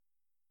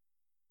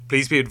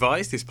Please be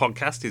advised this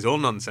podcast is all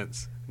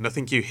nonsense.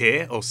 Nothing you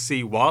hear or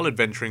see while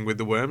adventuring with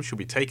the worm should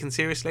be taken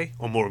seriously,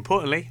 or more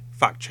importantly,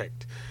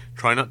 fact-checked.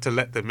 Try not to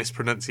let the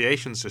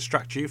mispronunciations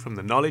distract you from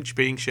the knowledge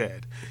being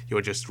shared. You're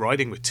just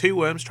riding with two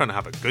worms trying to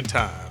have a good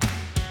time.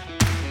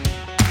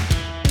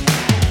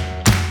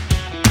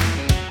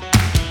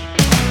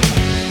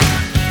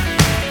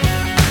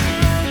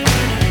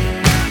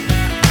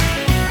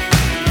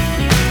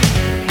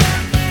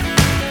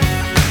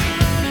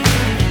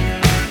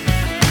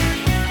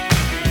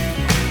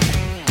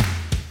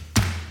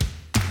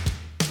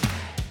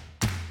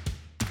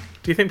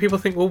 Do you think people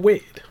think we're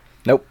weird?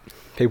 Nope.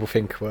 People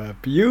think we're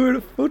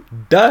beautiful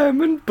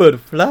diamond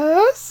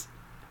butterflies.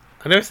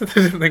 I never said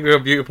they didn't think we were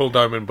beautiful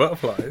diamond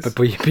butterflies. But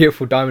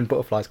beautiful diamond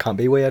butterflies can't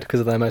be weird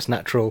because they're the most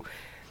natural,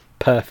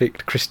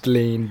 perfect,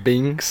 crystalline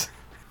beings.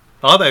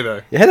 Are they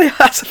though? Yeah,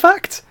 that's a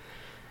fact.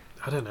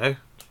 I don't know.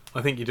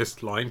 I think you're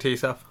just lying to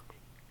yourself.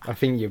 I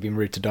think you've been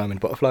rude to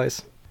diamond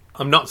butterflies.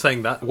 I'm not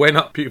saying that. We're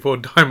not beautiful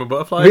diamond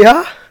butterflies. We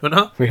are. We're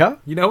not. We are.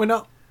 You know we're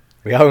not.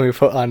 We are when we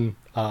put on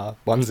our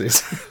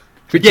onesies.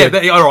 Yeah,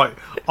 they are right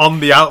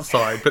on the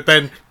outside, but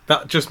then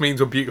that just means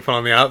we're beautiful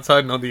on the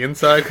outside, not the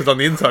inside, because on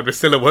the inside we're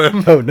still a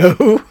worm. Oh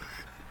no.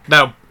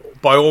 Now,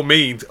 by all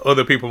means,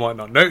 other people might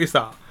not notice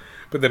that,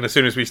 but then as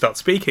soon as we start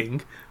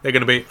speaking, they're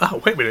going to be,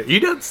 oh, wait a minute,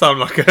 you don't sound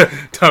like a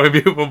tiny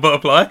beautiful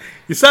butterfly.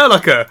 You sound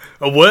like a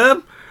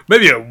worm,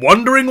 maybe a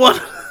wandering one.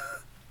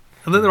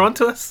 And then they're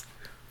onto us.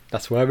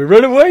 That's why we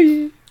run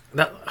away.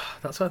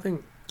 That's why I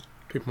think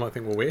people might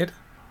think we're weird.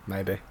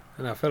 Maybe. I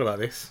don't know how I feel about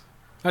this.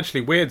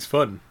 Actually, weird's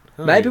fun.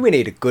 Maybe we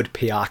need a good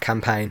PR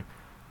campaign.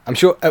 I'm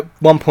sure at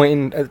one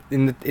point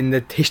in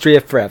the history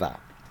of forever,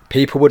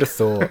 people would have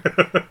thought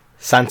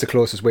Santa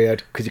Claus was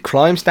weird because he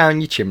climbs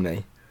down your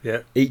chimney,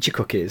 eats your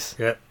cookies,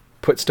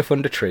 puts stuff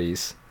under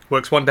trees.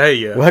 Works one day a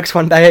year. Works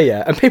one day a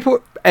year. And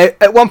people,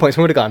 at one point,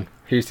 someone would have gone,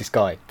 who's this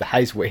guy?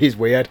 He's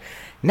weird.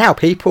 Now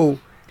people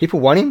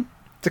want him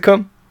to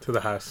come to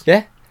the house.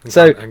 Yeah.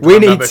 So we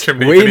need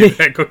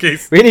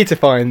to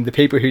find the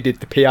people who did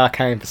the PR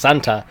campaign for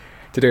Santa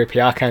to do a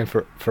PR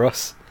campaign for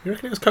us. You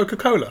reckon it was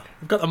Coca-Cola?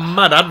 We've got a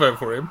mad advert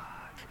for him.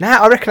 Nah,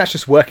 I reckon that's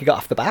just work he got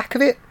off the back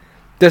of it.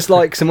 There's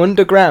like some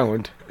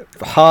underground,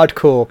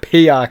 hardcore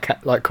PR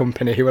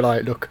company who are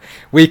like, look,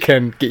 we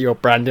can get your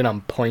branding on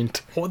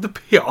point. What would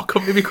the PR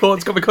company be called?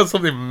 It's got to be called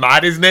something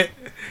mad, isn't it?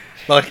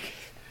 Like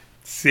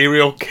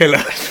serial killer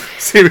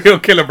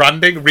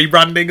branding,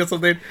 rebranding or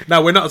something.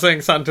 Now, we're not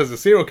saying Santa's a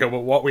serial killer,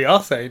 but what we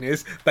are saying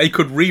is they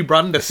could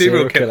rebrand a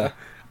serial killer.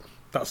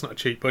 That's not a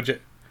cheap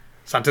budget.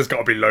 Santa's got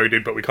to be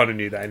loaded, but we kind of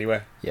knew that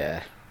anyway.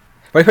 Yeah.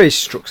 Well, he probably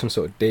struck some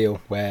sort of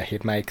deal where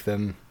he'd make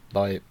them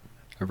like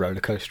a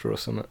roller coaster or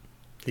something.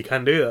 He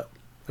can do that.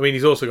 I mean,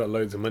 he's also got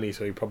loads of money,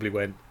 so he probably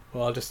went,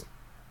 well,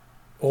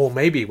 or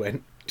maybe he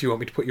went, do you want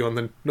me to put you on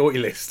the naughty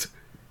list?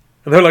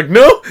 And they're like,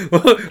 no,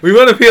 we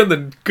want to be on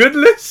the good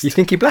list. You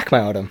think he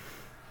blackmailed him?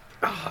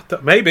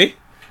 Maybe.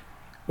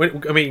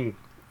 I mean,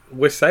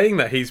 we're saying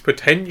that he's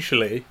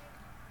potentially,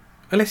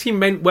 unless he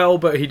meant well,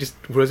 but he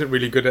just wasn't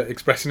really good at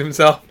expressing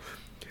himself.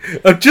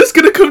 I'm just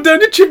going to come down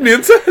the chimney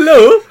and say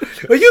hello.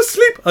 Are you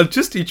asleep? I'll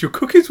just eat your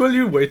cookies while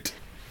you wait.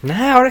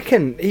 Nah, I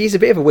reckon he's a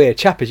bit of a weird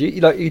chap.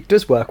 He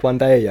does work one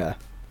day a year.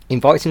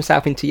 Invites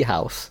himself into your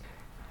house.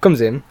 Comes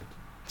in.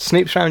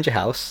 Snoops around your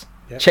house.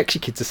 Yep. Checks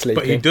your kids are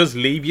sleeping. But he does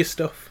leave you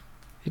stuff.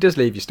 He does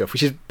leave you stuff,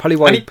 which is probably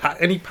why...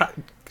 And he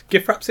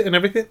gift wraps it and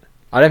everything?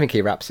 I don't think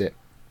he wraps it.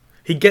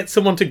 He gets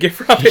someone to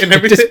gift wrap it and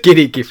everything? Just get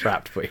it gift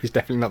wrapped, but he's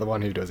definitely not the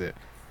one who does it.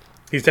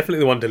 He's definitely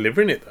the one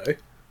delivering it, though.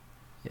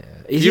 Yeah.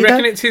 Do you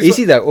reckon it's his... Is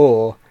he though,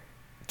 or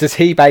does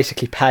he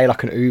basically pay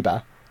like an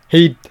Uber?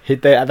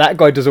 That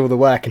guy does all the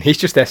work, and he's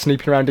just there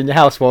snooping around in your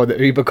house while the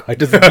Uber guy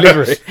does the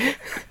delivery.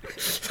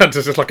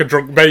 Santa's just like a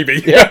drunk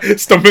baby, yeah.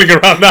 Stumbling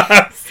around the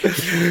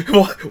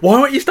house. Why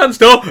won't you stand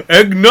still?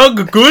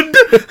 Eggnog good?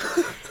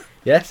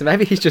 Yeah, so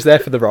maybe he's just there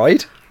for the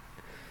ride.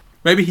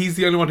 Maybe he's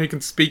the only one who can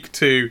speak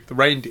to the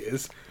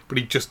reindeers, but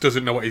he just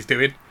doesn't know what he's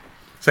doing.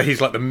 So he's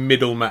like the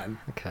middleman.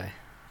 Okay.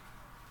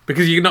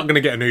 Because you're not going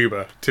to get an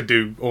Uber to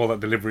do all that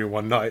delivery in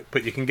one night,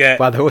 but you can get...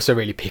 Well, they're also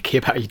really picky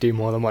about you do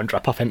more than one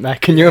drop-off, aren't they?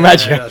 Can you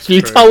imagine? Yeah, if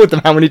you told them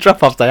how many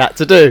drop-offs they had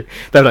to do,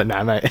 they're like,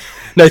 nah, mate.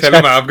 No Tell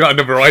them I've got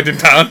another ride in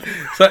town.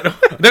 So,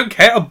 I don't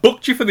care, I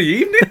booked you for the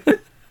evening.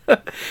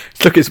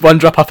 Look, it's one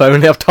drop-off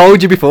only. I've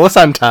told you before,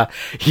 Santa.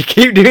 You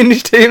keep doing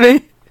this to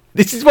me.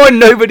 This is why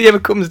nobody ever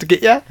comes to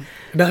get you.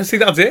 No, see,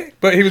 that's it.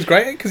 But he was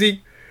great, because he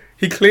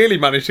clearly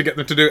managed to get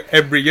them to do it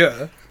every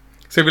year.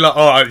 So he'd be like,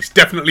 oh, it's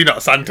definitely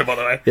not Santa, by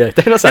the way. Yeah,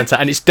 definitely not Santa,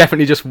 and it's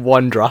definitely just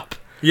one drop.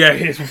 Yeah,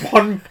 it's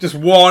just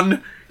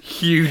one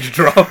huge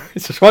drop.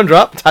 It's just one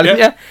drop, telling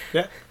you.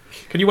 Yeah.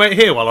 Can you wait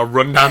here while I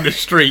run down the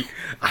street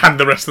and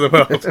the rest of the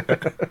world?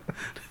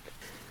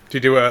 Do you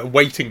do a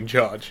waiting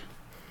charge?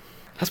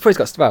 That's probably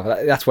got stuff.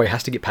 That's why he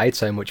has to get paid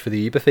so much for the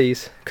Uber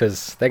fees,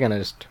 because they're going to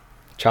just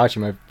charge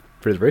him over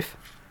the roof.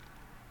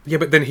 Yeah,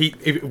 but then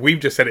we've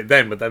just said it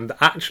then, but then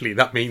actually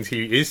that means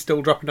he is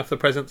still dropping off the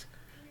presents.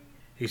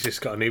 He's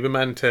just got an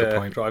Uberman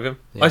to drive him.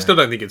 Yeah. I still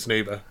don't think it's an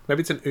Uber. Maybe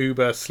it's an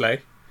Uber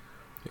sleigh.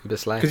 Uber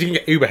sleigh. Because you can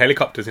get Uber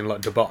helicopters in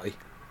like Dubai.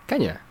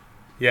 Can you?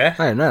 Yeah.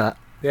 I didn't know that.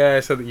 Yeah,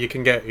 so that you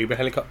can get Uber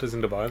helicopters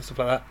in Dubai and stuff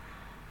like that.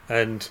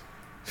 And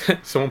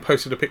someone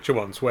posted a picture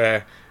once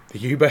where the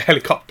Uber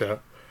helicopter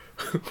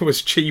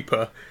was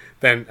cheaper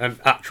than an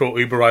actual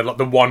Uber ride, like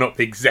the one up,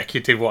 the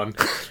executive one,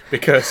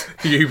 because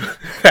the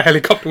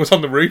helicopter was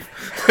on the roof.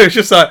 It was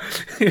just like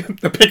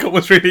the pickup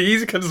was really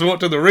easy. Can just walk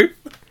to the roof.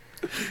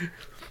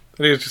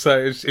 And it was just like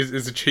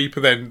it's cheaper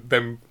than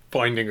them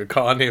finding a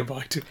car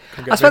nearby to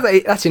come get I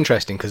suppose that's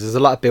interesting because there's a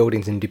lot of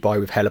buildings in Dubai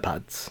with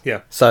helipads.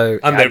 Yeah. So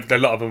and a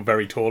lot of them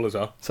very tall as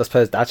well. So I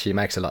suppose that actually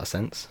makes a lot of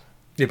sense.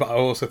 Yeah, but I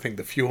also think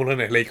the fuel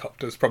in a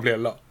helicopter is probably a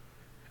lot.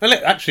 And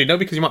actually, no,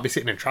 because you might be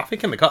sitting in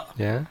traffic in the car.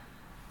 Yeah.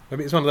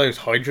 Maybe it's one of those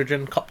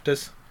hydrogen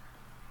copters.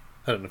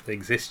 I don't know if they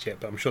exist yet,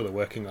 but I'm sure they're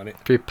working on it.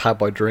 Be powered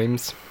by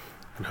dreams.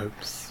 And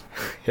hopes.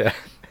 Yeah.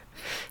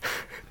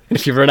 And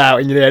if you run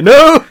out and you're there,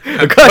 no!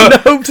 I've got no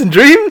hopes and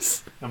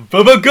dreams! And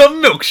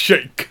bubblegum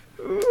milkshake!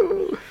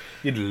 Ooh.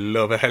 You'd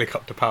love a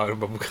helicopter powered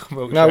bubblegum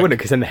milkshake. No, I wouldn't,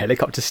 because then the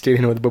helicopter's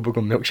stealing all the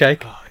bubblegum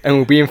milkshake. Oh, yeah. And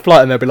we'll be in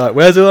flight and they'll be like,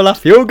 where's all our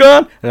fuel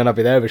gone? And then I'll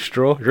be there with a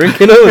straw,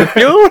 drinking all the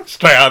fuel.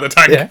 Straight out of the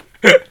tank. Yeah.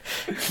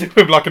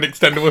 With like an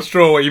extendable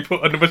straw where you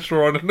put another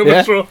straw on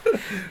another straw.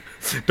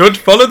 Don't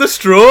follow the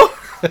straw.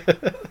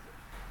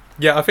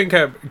 Yeah, I think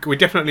we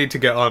definitely need to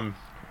get on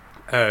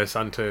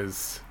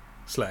Santa's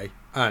sleigh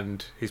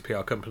and his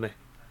PR company.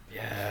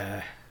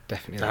 Yeah,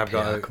 definitely.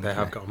 They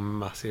have got a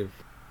massive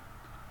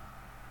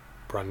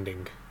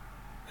branding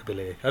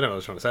ability. I don't know what I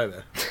was trying to say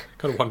there.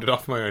 Kind of wandered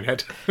off my own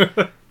head.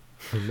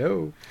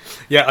 No.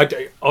 Yeah,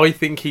 I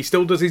think he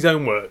still does his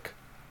own work.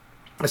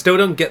 I still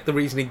don't get the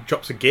reason he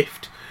drops a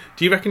gift.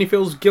 Do you reckon he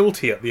feels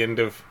guilty at the end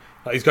of...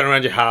 Like, he's going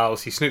around your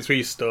house, he snoots through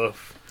your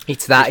stuff.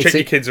 It's that. He's checking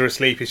your kids are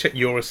asleep, he's checking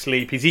you're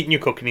asleep, he's eating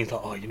your cookie and he's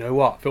like, oh, you know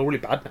what? I feel really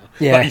bad now.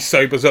 Yeah. Like, he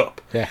sobers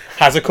up,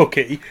 has a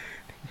cookie,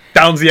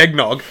 downs the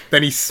eggnog,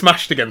 then he's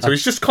smashed again. So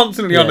he's just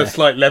constantly on a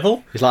slight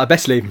level. He's like, I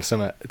best leave him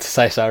something to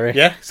say sorry.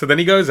 Yeah, so then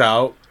he goes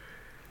out,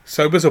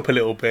 sobers up a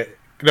little bit.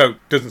 No,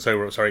 doesn't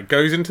sober up, sorry.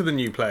 Goes into the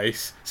new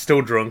place,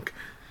 still drunk,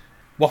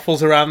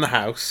 waffles around the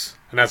house.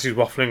 And as he's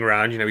waffling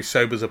around, he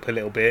sobers up a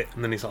little bit,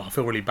 and then he's like, I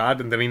feel really bad,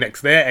 and then he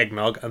necks their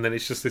eggnog, and then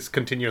it's just this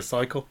continuous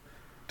cycle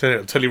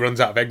till he runs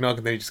out of eggnog,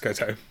 and then he just goes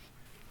home.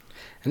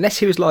 Unless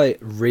he was like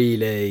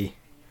really,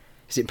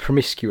 is it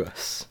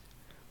promiscuous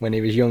when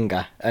he was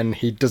younger, and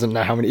he doesn't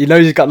know how many. He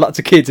knows he's got lots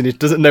of kids, and he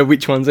doesn't know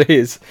which ones are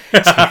his.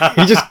 So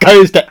he just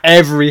goes to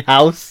every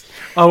house.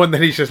 Oh, and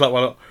then he's just like,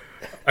 well,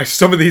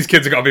 some of these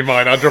kids have got to be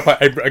mine. I'll drop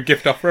a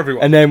gift off for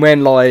everyone. And then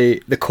when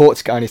like the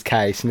courts got on his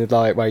case and they're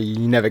like, well,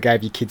 you never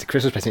gave your kids a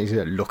Christmas present, he's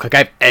like, look, I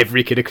gave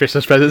every kid a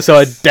Christmas present, so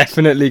I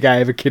definitely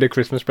gave a kid a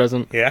Christmas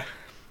present. Yeah.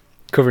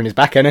 Covering his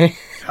back, ain't he?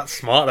 That's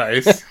smart, that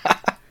is.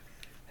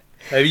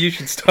 Maybe you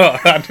should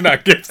start handing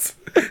out gifts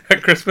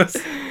at Christmas.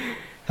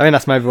 I mean,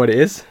 that's maybe what it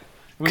is.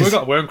 We've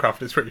got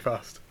Wormcraft, it's pretty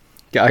fast.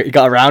 He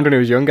got around when he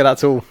was younger,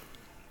 that's all.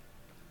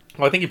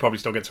 Well, I think he probably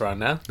still gets around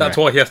now. That's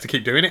why he has to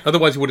keep doing it.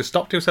 Otherwise, he would have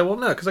stopped. He'll say, well,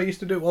 no, because I used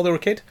to do it while they were a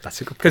kid.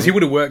 That's a good point. Because he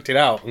would have worked it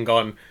out and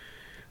gone,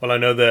 well, I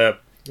know the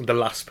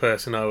last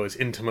person I was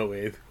intimate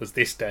with was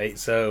this date,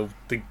 so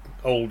the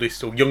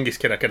oldest or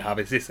youngest kid I could have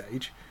is this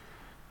age.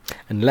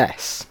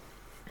 Unless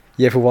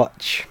you ever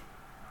watch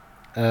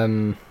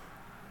 50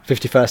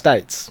 First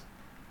Dates?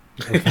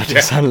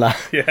 Sandler.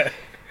 Yeah.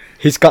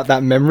 He's got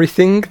that memory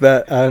thing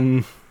that,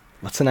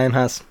 what's her name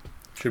has?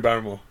 Drew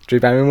Barrymore.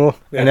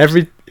 Yeah.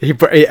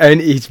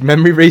 And his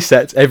memory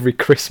resets every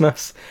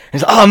Christmas.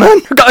 He's like, oh man,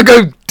 I've got to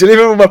go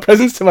deliver all my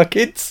presents to my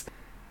kids.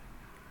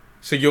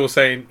 So you're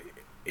saying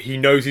he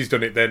knows he's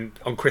done it, then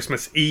on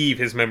Christmas Eve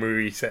his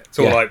memory resets,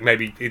 or like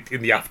maybe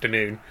in the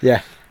afternoon.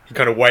 Yeah. He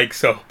kind of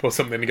wakes up or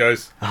something and he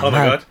goes, oh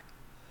my god,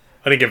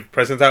 I didn't give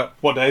presents out.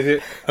 What day is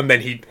it? And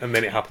then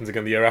it happens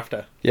again the year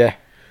after. Yeah.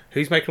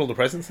 Who's making all the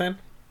presents then?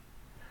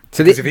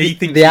 So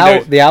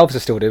the elves are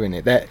still doing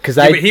it, because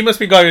he must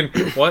be going.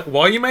 Why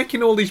are you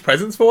making all these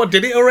presents for?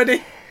 Did it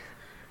already?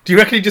 Do you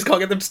reckon he just can't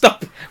get them to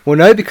stop? Well,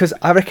 no, because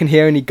I reckon he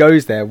only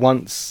goes there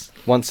once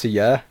a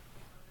year.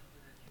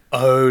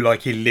 Oh,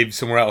 like he lives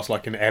somewhere else,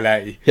 like in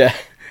LA. Yeah.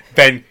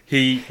 Then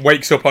he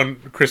wakes up on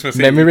Christmas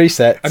Eve. Memory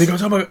resets, and he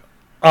goes,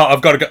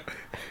 I've got to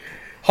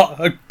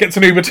go. Gets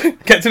an Uber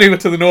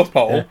to the North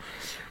Pole. Yeah.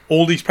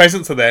 All these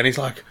presents are there, and he's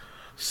like,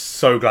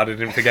 so glad I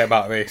didn't forget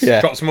about this. Yeah.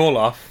 Drops them all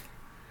off.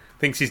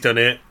 Thinks he's done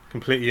it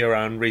completely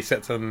around,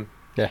 resets and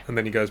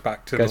then he goes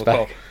back to the North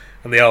Pole.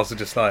 And the elves are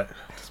just like,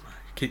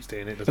 keeps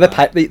doing it.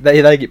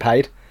 They get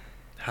paid.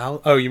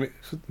 How? Oh, you mean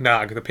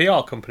the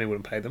PR company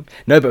wouldn't pay them.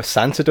 No, but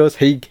Santa does.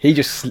 He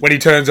just when he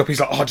turns up, he's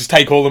like, "Oh, just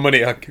take all the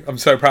money. I'm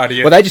so proud of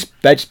you." Well, they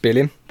just bill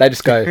him. They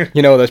just go,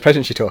 you know, all those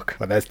presents you took.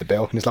 Well, there's the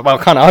bill, and he's like, "Well,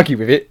 I can't argue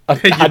with it. I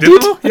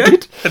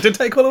did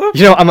take all of them.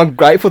 You know, I'm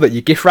grateful that you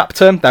gift wrapped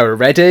them. They were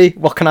ready.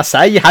 What can I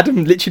say? You had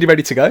them literally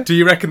ready to go. Do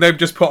you reckon they've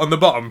just put on the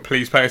bottom,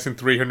 "Please pay us in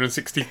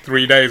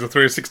 363 days or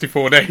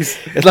 364 days"?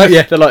 It's like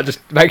they're like,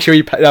 just make sure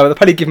you pay. No, they'll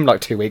probably give them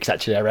like 2 weeks.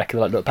 Actually, I reckon.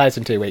 They're like, look, pay us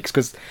in 2 weeks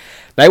because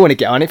they want to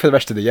get on it for the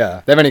rest of the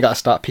year. They've only got to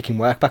start picking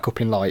work back up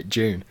in like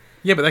June.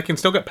 Yeah, but they can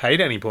still get paid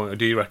at any point, or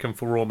do you reckon,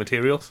 for raw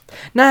materials?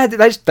 No,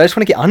 they just want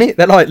to get on it.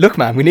 They're like, look,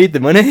 man, we need the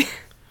money.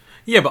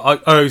 Yeah,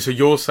 but so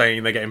you're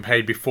saying they're getting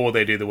paid before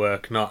they do the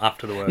work, not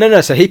after the work?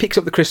 No. So he picks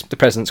up the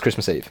presents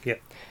Christmas Eve. Yeah.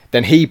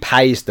 Then he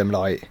pays them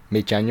like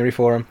mid-January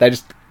for them.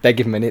 They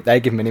give him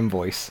an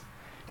invoice,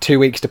 2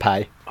 weeks to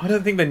pay. I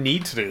don't think they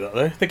need to do that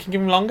though. They can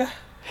give him longer.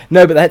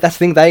 No, but that's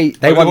the thing.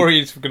 They want. Or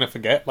he's going to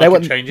forget. They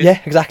want changes.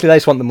 Yeah, exactly. They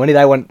just want the money.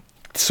 They want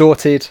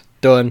sorted,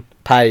 done,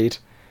 paid.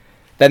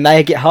 Then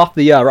they get half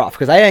the year off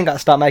because they ain't got to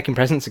start making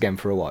presents again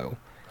for a while.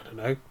 I don't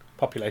know.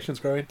 Population's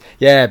growing.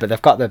 Yeah, but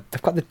they've got the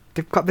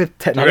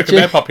technology. I reckon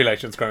their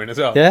population's growing as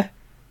well. Yeah.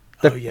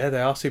 Oh yeah,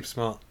 they are super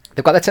smart.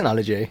 They've got the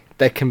technology.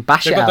 They can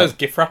bash They've it got out. those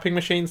gift wrapping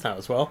machines now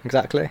as well.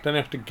 Exactly. Don't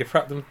have to gift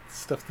wrap them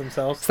stuff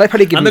themselves. So they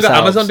probably give and themselves... they've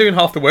got Amazon doing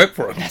half the work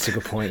for them. That's a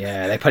good point,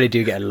 yeah. They probably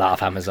do get a lot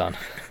of Amazon.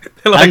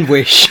 Like, and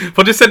Wish.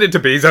 We'll just send it to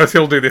Bezos,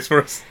 he'll do this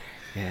for us.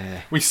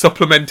 Yeah. We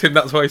supplement him,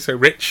 that's why he's so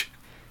rich.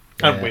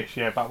 Yeah. And Wish,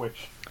 yeah,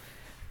 Wish.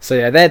 So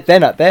yeah,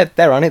 they're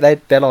on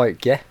it. They're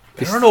like, yeah.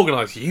 They're an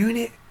organised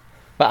unit.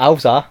 But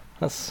elves are.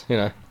 That's, you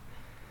know.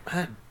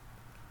 Man.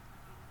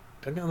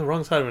 Don't get on the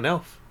wrong side of an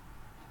elf.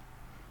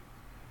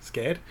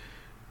 Scared?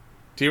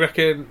 Do you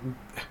reckon...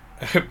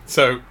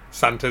 so,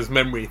 Santa's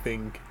memory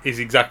thing is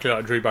exactly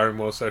like Drew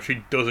Barrymore, so if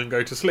she doesn't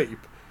go to sleep,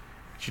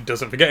 she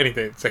doesn't forget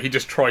anything. So he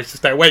just tries to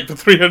stay awake for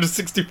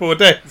 364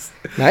 days.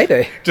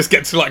 Maybe. Just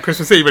gets to like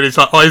Christmas Eve and his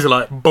like, eyes are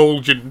like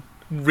bulging,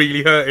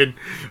 really hurting.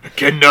 I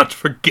cannot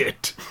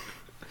forget.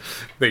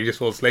 Then he just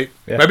falls asleep.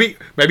 Yeah. Maybe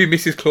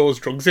Mrs. Claus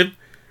drugs him.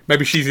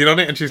 Maybe she's in on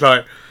it and she's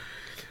like,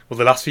 well,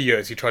 the last few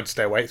years he tried to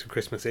stay awake through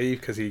Christmas Eve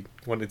because he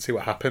wanted to see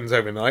what happens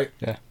overnight.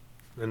 Yeah.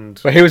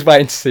 And well, he was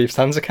waiting to see if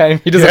Santa came.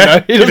 He doesn't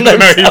know. He doesn't know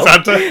he's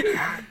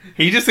Santa.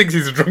 He just thinks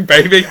he's a drunk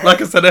baby,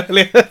 like I said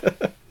earlier.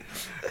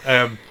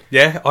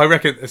 Yeah, I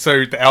reckon.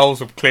 So the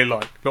elves are clearly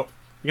like, look,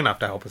 you're gonna have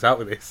to help us out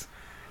with this.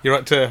 You're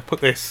right to put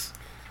this.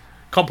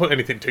 Can't put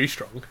anything too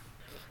strong.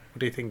 What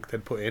do you think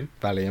they'd put in?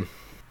 Valium.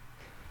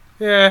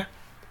 Yeah.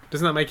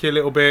 Doesn't that make you a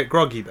little bit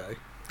groggy though?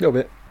 A little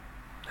bit.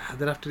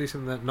 They'd have to do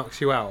something that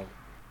knocks you out,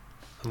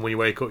 and when you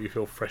wake up, you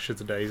feel fresh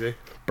as a daisy.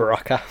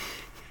 Baraka.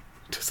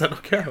 Does that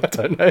knock you out?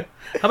 I don't know.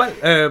 How about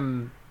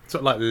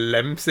sort of like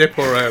Lemsip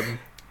or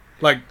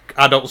like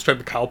adult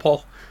strength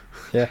Calpol?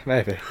 Yeah,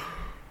 maybe. Do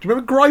you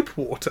remember Gripe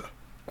Water?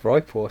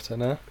 Gripe water,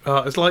 no?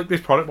 It's like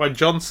this product by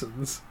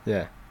Johnson's.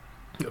 Yeah.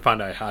 I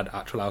found out it had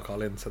actual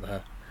alcohol in, so they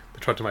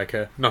tried to make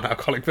a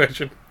non-alcoholic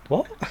version.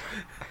 What?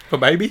 For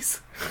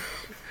babies.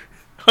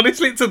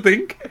 Honestly, it's a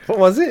thing. What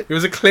was it? It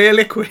was a clear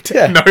liquid.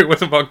 Yeah. No, it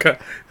wasn't vodka.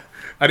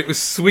 And it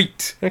was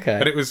sweet. Okay.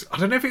 And it was, I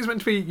don't know if it was meant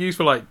to be used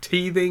for like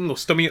teething or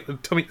stomach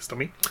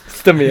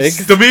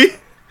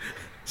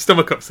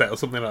upset or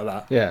something like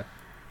that. Yeah.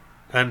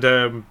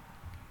 And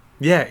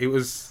yeah, it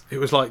was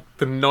like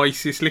the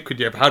nicest liquid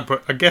you ever had,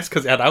 but I guess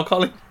because it had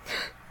alcohol in.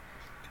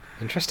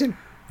 Interesting.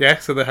 Yeah,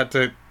 so I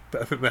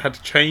think they had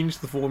to change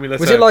the formula.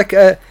 Was it like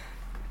a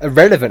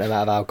relevant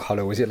amount of alcohol,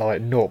 or was it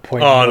like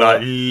 0.0? Oh,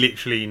 like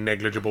literally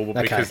negligible, but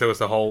Okay. because there was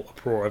the whole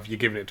uproar of you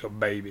giving it to a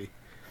baby.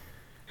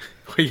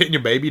 Are you getting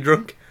your baby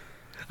drunk?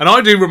 And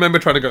I do remember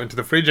trying to go into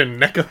the fridge and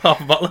neck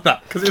half a bottle of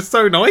that because it's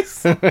so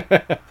nice.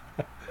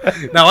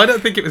 Now, I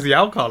don't think it was the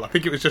alcohol. I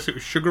think it was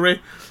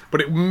sugary,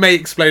 but it may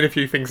explain a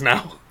few things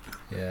now.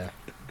 Yeah.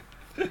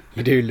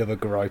 You do love a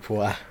gripe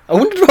water. I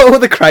wondered what all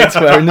the crates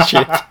were in the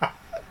ship.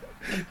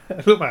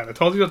 Look, man, I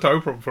told you not to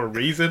open them for a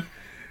reason.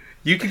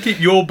 You can keep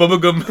your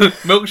bubblegum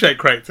milkshake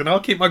crates, and I'll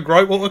keep my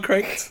gripe water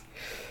crates.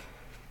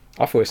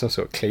 I thought it was some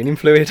sort of cleaning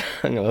fluid.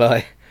 I'm gonna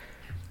lie.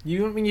 You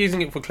haven't been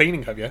using it for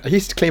cleaning, have you? I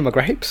used to clean my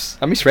grapes.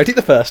 I misread it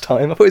the first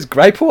time. I thought it was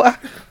grape water.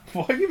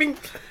 Why have you been...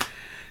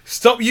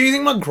 Stop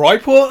using my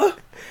gripe water.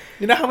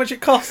 You know how much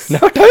it costs? No,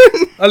 I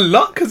don't. A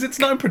lot, because it's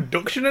not in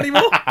production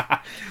anymore.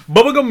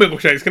 Bubblegum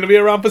milkshake's going to be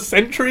around for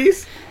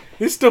centuries.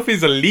 This stuff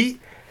is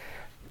elite.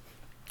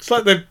 It's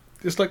like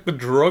the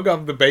drug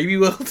of the baby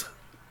world.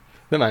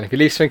 No, man, if you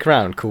leave something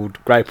around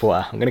called grape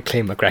water, I'm going to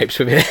clean my grapes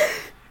with it.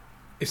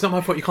 It's not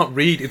my fault you can't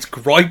read. It's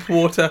gripe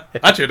water.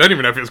 Actually, I don't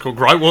even know if it was called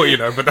gripe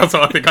water, but that's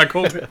what I think I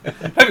called it.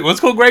 Maybe it was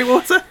called grape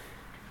water.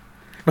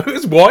 Maybe it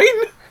was wine.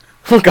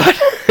 Oh, God.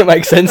 It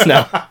makes sense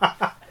now.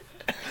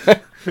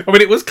 I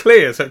mean, it was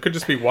clear, so it could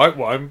just be white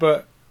wine,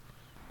 but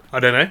I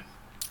don't know.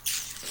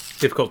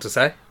 Difficult to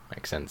say.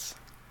 Makes sense.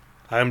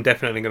 I am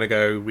definitely going to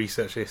go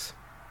research this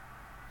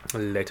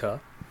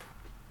later.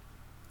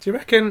 Do you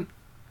reckon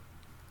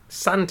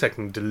Santa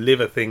can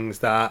deliver things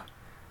that,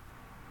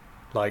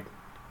 like,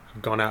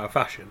 have gone out of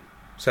fashion?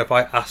 So if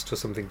I asked for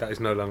something that is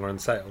no longer on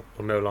sale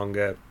or no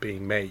longer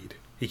being made,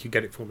 he could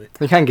get it for me.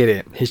 He can get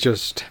it. He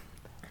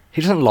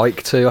doesn't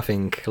like to, I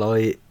think.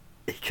 Like,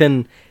 he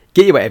can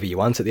get you whatever you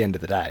want at the end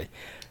of the day.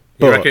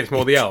 You reckon it's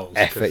more the elves?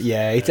 Effort,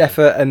 yeah. It's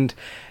effort, and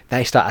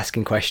they start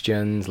asking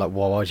questions like,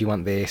 well, why do you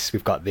want this?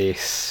 We've got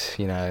this,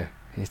 They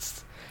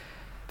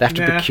have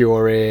to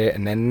procure it,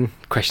 and then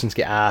questions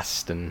get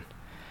asked, and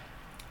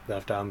they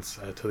have to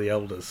answer to the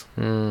elders.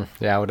 The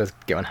elders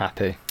get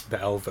unhappy. The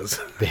Elvers.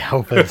 The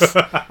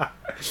Elvers.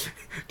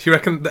 Do you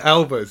reckon the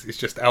Elvers is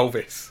just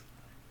Elvis?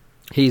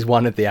 He's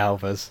one of the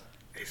Elvers.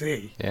 Is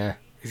he? Yeah.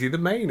 Is he the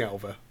main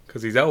Elver?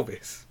 Because he's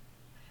Elvis.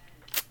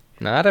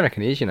 No, I don't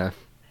reckon he is, you know.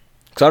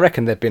 Because I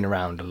reckon they've been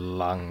around a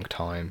long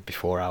time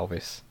before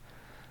Elvis.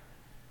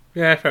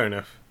 Yeah, fair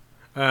enough.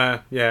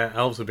 Yeah,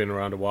 elves have been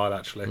around a while,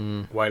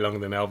 actually. Way longer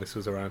than Elvis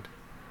was around.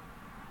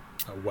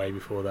 Way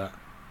before that.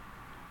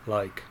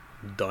 Like,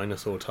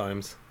 dinosaur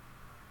times.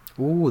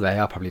 Ooh, they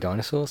are probably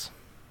dinosaurs.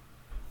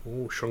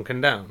 Ooh,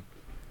 shrunken down.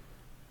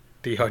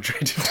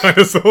 Dehydrated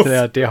dinosaurs. They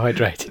are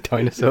dehydrated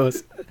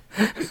dinosaurs.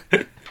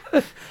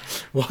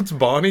 What's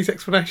Barney's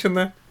explanation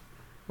there?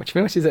 What do you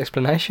mean? What's his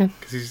explanation?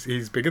 Because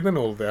he's bigger than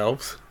all the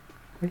elves.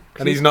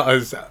 And he's not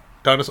as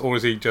dinosaur, or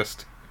is he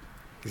just...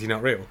 Is he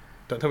not real?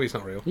 Don't tell me he's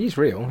not real. He's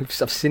real.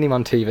 I've seen him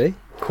on TV.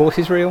 Of course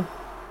he's real.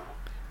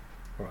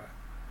 Right.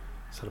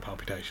 Sort of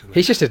palpitation then.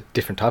 He's just a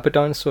different type of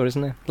dinosaur,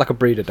 isn't he? Like a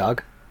breed of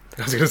dog.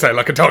 I was going to say,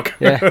 like a dog.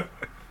 Yeah.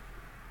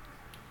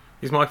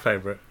 He's my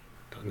favourite.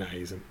 No,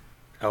 he isn't.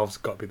 Elves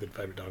got to be the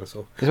favourite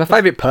dinosaur. He's my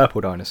favourite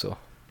purple dinosaur.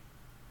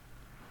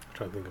 I'm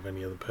trying to think of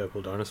any other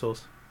purple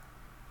dinosaurs.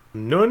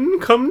 None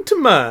come to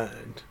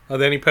mind. Are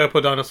there any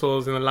purple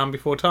dinosaurs in the Land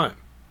Before Time?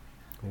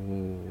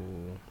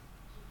 Ooh.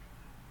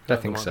 I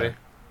don't think so. Be.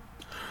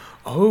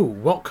 Oh,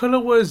 what colour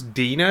was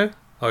Dino?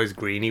 Oh, he's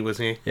greeny,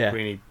 wasn't he? Yeah.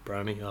 Greeny,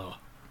 browny. Oh.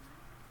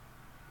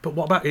 But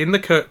what about in the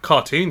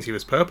cartoons? He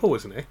was purple,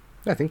 wasn't he?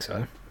 I think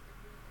so.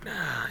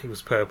 Nah, he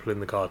was purple in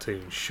the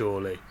cartoons,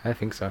 surely. I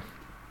think so.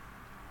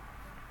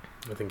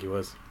 I think he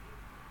was.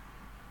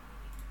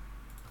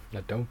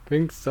 I don't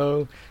think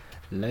so.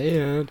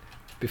 Land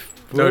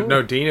before...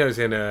 No, Dino's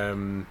in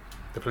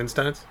the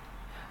Flintstones.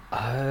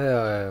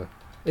 Oh.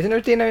 Isn't there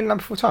a Dino in Land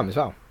Before Time as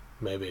well?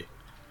 Maybe.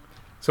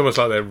 It's almost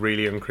like they're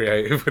really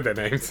uncreative with their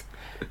names.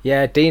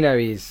 Yeah, Dino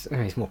is...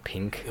 he's more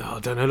pink. Oh, I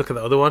don't know, look at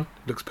the other one.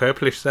 Looks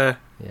purplish there.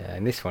 Yeah,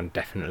 and this one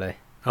definitely.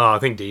 Oh, I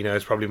think Dino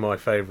is probably my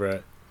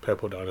favourite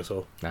purple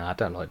dinosaur. Nah, I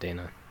don't like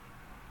Dino.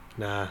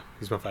 Nah,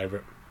 he's my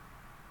favourite.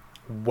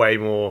 Way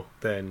more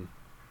than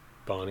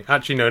Barney.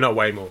 Actually, no, not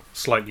way more.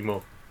 Slightly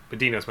more. But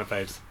Dino's my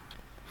favourite.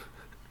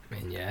 I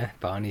mean, yeah,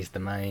 Barney's the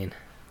main.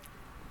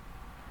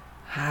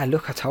 Ah,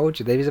 look, I told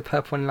you, there is a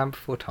purple one in Land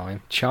Before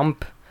Time.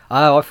 Chomp.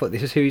 Oh, I thought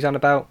this is who he's on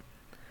about.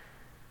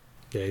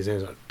 Yeah, his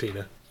name's like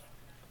Dino.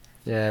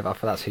 Yeah, but I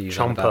thought that's who he's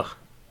on about.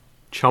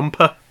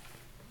 Chomper.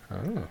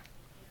 Oh.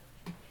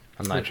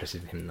 I'm not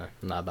interested in him, though.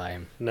 I'm not about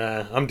him.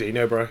 Nah, I'm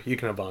Dino, bro. You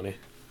can have Barney.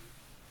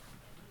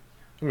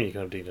 I mean, you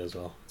can have Dino as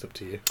well. It's up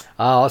to you.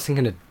 Oh, I was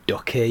thinking of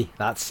Ducky.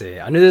 That's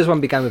it. I knew there was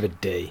one began with a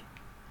D.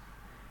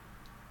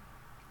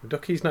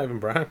 Ducky's not even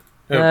brown.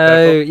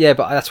 No, yeah,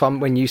 but that's why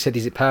when you said,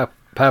 is it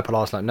purple, I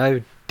was like,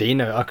 no,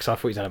 Dino, because I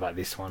thought he was on about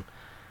this one.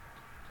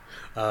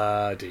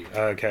 Okay,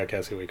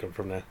 I see where you come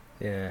from there.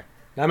 Yeah.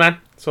 Nah, man,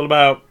 it's all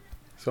about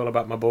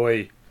my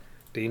boy,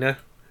 Dino.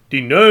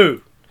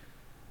 Dino!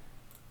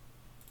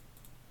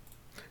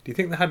 Do you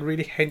think they had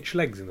really hench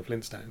legs in the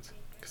Flintstones?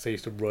 Because they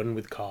used to run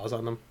with cars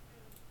on them?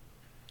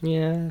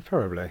 Yeah,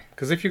 probably.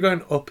 Because if you're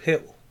going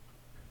uphill,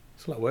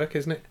 it's a lot of work,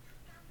 isn't it?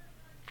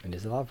 It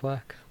is a lot of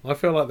work. I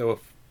feel like they were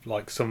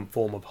like some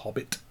form of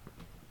hobbit.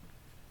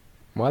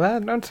 Well, I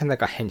don't think they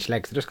got hench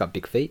legs, they just got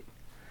big feet.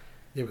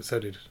 Yeah, but so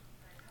did...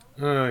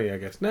 Oh, yeah, I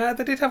guess. Nah,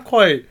 they did have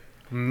quite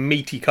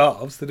meaty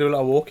calves. They do a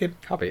lot of walking.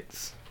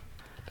 Hobbits?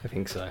 I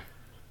think so.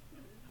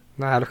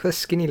 Nah, look at the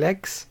skinny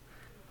legs.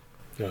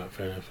 Yeah,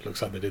 fair enough.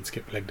 Looks like they did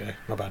skip leg day.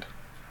 My bad.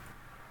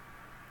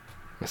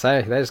 I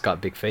say, they just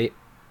got big feet.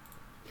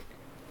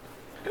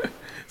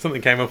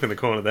 Something came up in the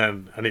corner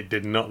then, and it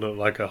did not look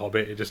like a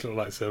hobbit. It just looked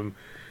like some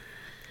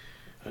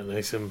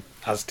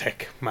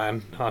Aztec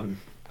man on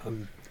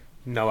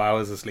no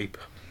hours of sleep.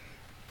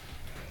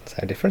 Is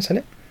that a difference, isn't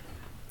it?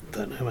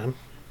 Don't know, man.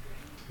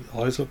 His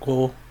eyes look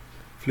all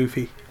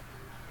floofy.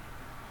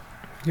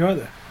 You right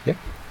there? Yeah.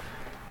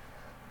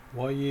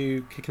 Why are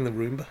you kicking the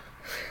Roomba?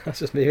 That's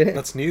just moving it.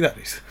 That's new, that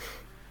is.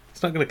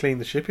 It's not going to clean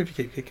the ship if you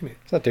keep kicking it.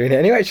 It's not doing it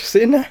anyway, it's just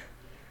sitting there.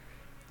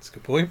 That's a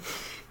good point.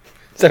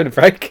 It's having a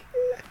break.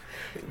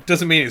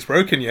 Doesn't mean it's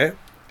broken yet.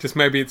 Just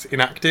maybe it's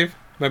inactive.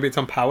 Maybe it's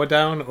on power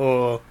down,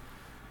 or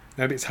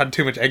maybe it's had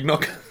too much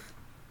eggnog.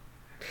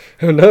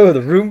 Oh no,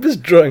 the Roomba's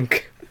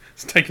drunk.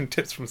 It's taking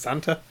tips from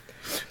Santa.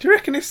 Do you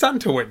reckon if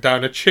Santa went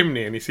down a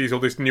chimney and he sees all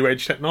this new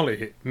age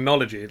technology,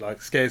 it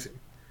like scares him?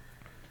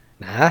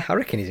 Nah, I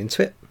reckon he's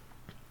into it.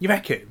 You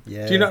reckon?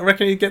 Yeah. Do you not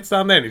reckon he gets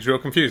down there and he's real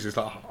confused? It's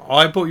like,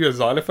 I bought you a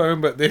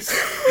xylophone, but this...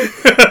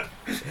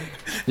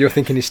 You're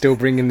thinking he's still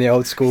bringing the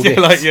old school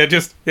Yeah,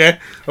 gifts? I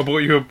bought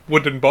you a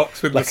wooden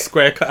box with the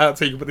square cut out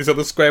so you can put this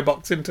other square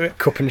box into it.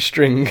 Cup and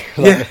string.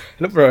 Yeah.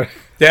 Look, bro.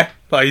 Yeah,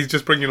 like he's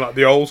just bringing like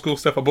the old school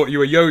stuff. I bought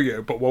you a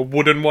yo-yo, but a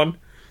wooden one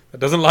that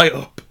doesn't light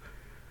up.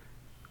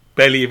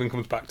 Barely even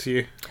comes back to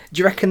you. Do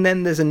you reckon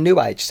then there's a new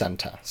age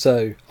Santa?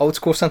 So, old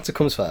school Santa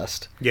comes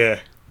first. Yeah.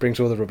 Brings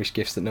all the rubbish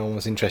gifts that no one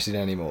was interested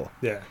in anymore.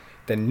 Yeah.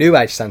 Then new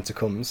age Santa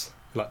comes.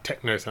 Like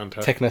Techno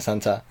Santa. Techno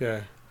Santa.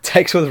 Yeah.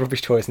 Takes all the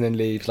rubbish toys and then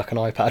leaves like an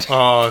iPad.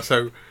 Oh,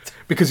 so...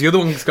 Because the other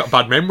one's got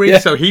bad memory,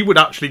 so he would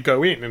actually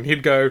go in and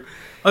he'd go,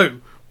 oh,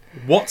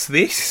 what's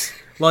this?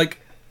 Like,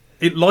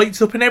 it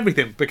lights up and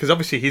everything, because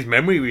obviously his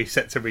memory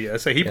resets every year,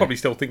 so he probably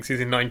still thinks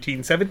he's in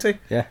 1970.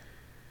 Yeah.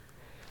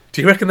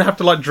 Do you reckon they have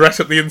to like dress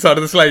up the inside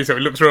of the sleigh so it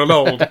looks real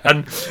old,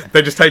 and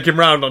they just take him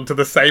round onto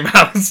the same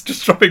house,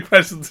 just dropping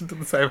presents into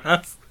the same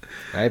house?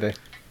 Maybe.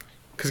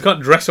 Because you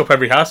can't dress up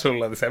every house for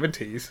like the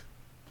 70s.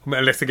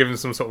 Unless they're giving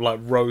some sort of like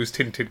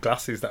rose-tinted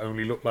glasses that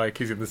only look like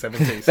he's in the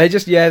 70s.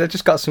 they've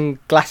just got some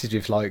glasses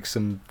with like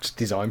some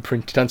design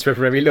printed onto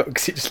wherever he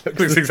looks. It just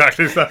looks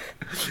exactly that.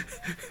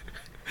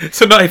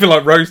 So not even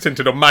like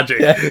rose-tinted or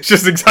magic. Yeah. It's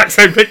just the exact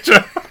same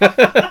picture.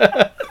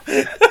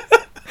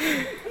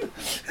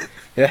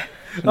 Yeah.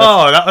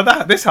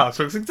 Oh, this house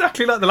looks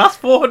exactly like the last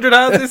 400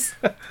 houses.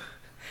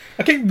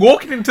 I keep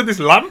walking into this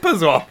lamp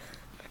as well.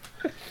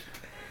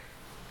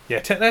 Yeah,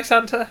 Techno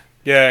Santa.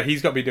 Yeah,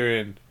 he's got to be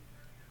doing...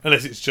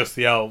 Unless it's just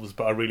the elves,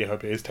 but I really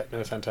hope it is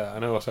Techno Santa.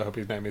 And I also hope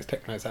his name is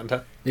Techno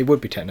Santa. It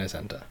would be Techno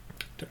Santa.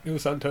 Techno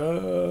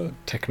Santa.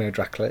 Techno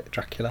Dracula.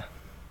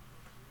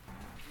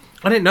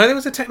 I didn't know there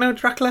was a Techno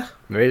Dracula.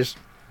 There is.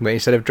 Where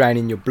instead of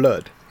draining your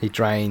blood, he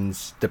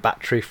drains the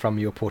battery from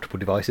your portable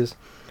devices.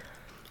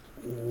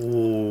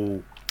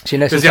 Ooh. So, you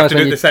know, does he have to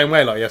do it the same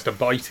way? Like he has to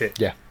bite it?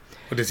 Yeah.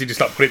 Or does he just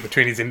like put it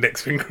between his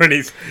index finger and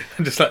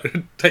just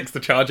like takes the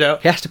charge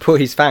out? He has to put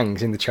his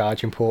fangs in the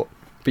charging port.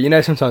 But you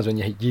know, sometimes when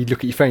you look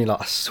at your phone, you're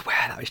like, I swear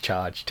that was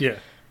charged. Yeah.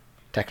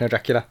 Techno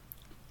Dracula.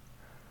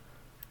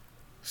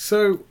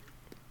 So,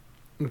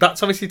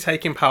 that's obviously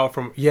taking power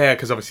from... Yeah,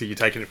 because obviously you're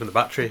taking it from the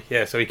battery.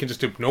 Yeah, so he can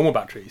just do normal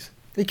batteries.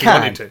 He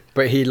can,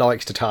 but he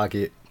likes to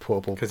target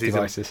portable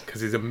devices.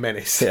 Because he's a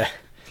menace. Yeah.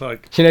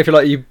 Like, you know, if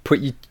you put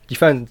your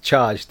phone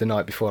charged the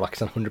night before, like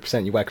it's on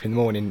 100%, you wake up in the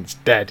morning, it's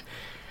dead.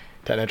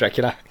 Techno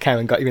Dracula came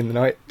and got you in the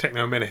night.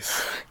 Techno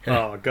menace. Yeah.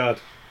 Oh, God.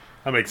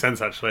 That makes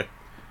sense, actually.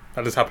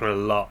 That does happen a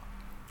lot.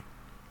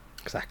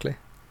 Exactly.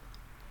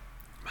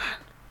 Man.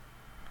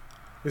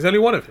 There's only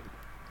one of him.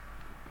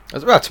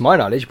 Well, to my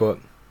knowledge, but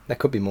there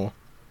could be more.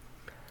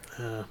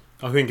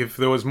 I think if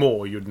there was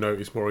more, you'd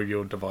notice more of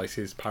your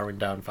devices powering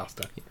down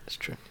faster. Yeah, that's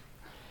true.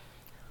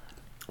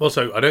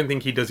 Also, I don't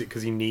think he does it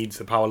because he needs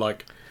the power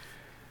like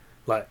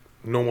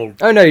normal...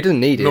 Oh, no, he doesn't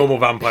need it. Normal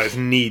vampires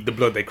need the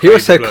blood. They crave He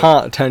also the blood.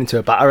 can't turn into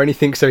a bat or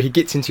anything, so he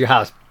gets into your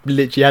house,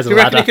 literally has a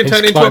ladder. Do you reckon he can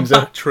turn into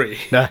a battery?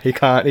 No, he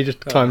can't. He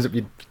just climbs up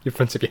your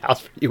front of your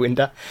house through your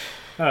window.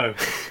 Oh.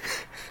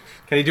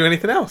 Can he do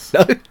anything else?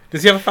 No.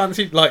 Does he have a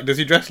fancy, like, does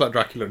he dress like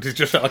Dracula? Does he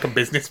dress like a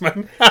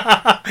businessman?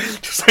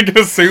 Just like in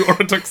a suit or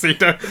a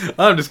tuxedo?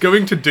 I'm just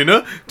going to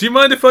dinner. Do you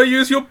mind if I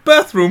use your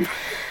bathroom?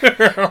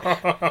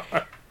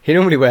 He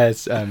normally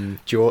wears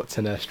jorts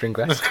and a string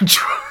vest.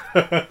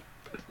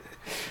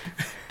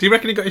 Do you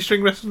reckon he got his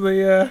string vest from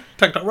the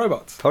Tech Dot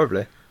Robots?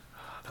 Probably.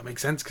 That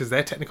makes sense, because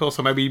they're technical,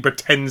 so maybe he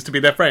pretends to be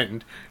their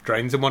friend,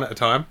 drains them one at a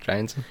time.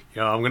 Drains them.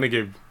 Yeah, I'm going to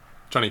give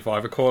Johnny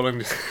Five a call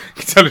and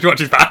just tell him to watch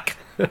his back.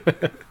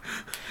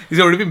 He's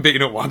already been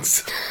beaten up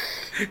once.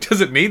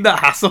 Doesn't need that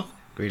hassle.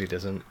 Really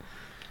doesn't.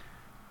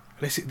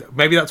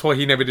 Maybe that's why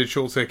he never did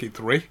Short Circuit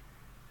 3.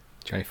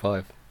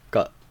 25.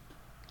 Got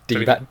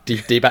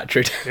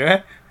de-battered.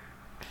 Yeah.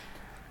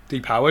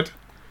 Depowered.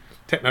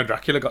 Techno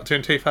Dracula got to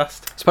him too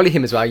fast. It's probably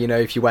him as well, you know,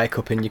 if you wake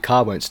up and your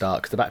car won't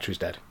start because the battery's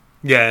dead.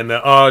 Yeah,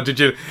 and did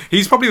you...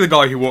 He's probably the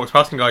guy who walks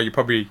past and guy you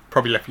probably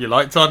left your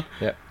lights on.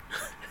 Yeah.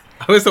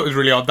 I always thought it was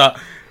really odd that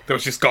there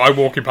was this guy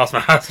walking past my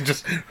house and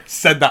just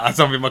said that as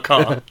I'm in my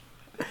car.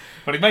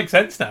 But it makes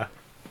sense now.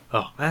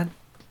 Oh, man.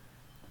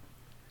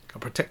 Gotta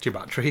protect your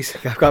batteries.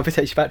 I've got to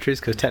protect your batteries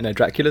because Techno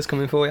Dracula's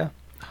coming for you.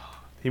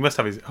 He must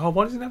have his... Oh,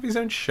 why doesn't he have his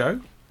own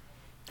show?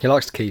 He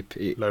likes to keep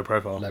it low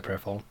profile. Low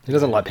profile. He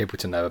doesn't like people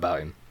to know about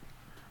him.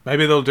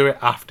 Maybe they'll do it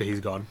after he's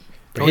gone.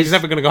 But he's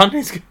never going to go on.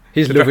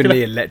 He's loving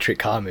the electric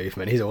car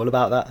movement. He's all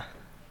about that.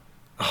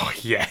 Oh,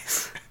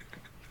 yes.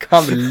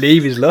 Can't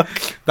believe his luck.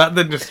 That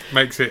then just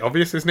makes it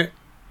obvious, isn't it?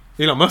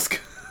 Elon Musk.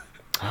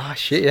 Ah,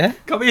 shit, yeah.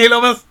 Can't be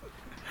Elon Musk.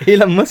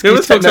 Elon Musk. He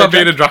always talks about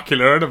being a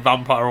Dracula and a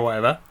vampire or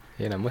whatever.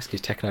 Elon Musk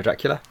is Techno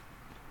Dracula.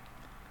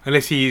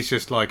 Unless he's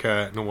just like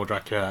a normal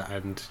Dracula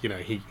and, you know,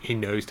 he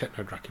knows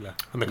Techno Dracula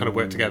and they kind of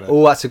work together.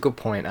 Oh, that's a good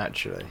point,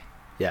 actually.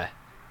 Yeah.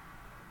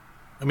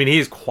 I mean, he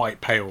is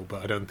quite pale,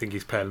 but I don't think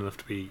he's pale enough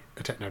to be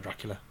a Techno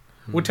Dracula.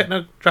 Would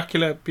Techno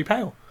Dracula be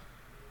pale?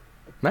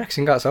 Max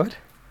can go outside.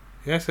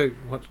 Yeah, so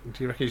what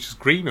do you reckon? He's just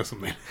green or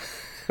something?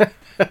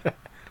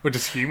 Or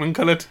just human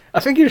coloured? I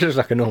think he was just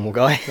like a normal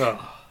guy.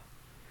 Oh.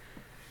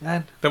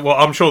 Man. Well,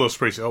 I'm sure they'll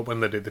spruce it up when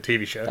they do the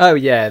TV show. Oh,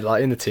 yeah,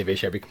 like in the TV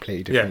show, it'd be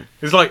completely different. Yeah,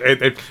 it's like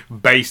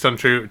based on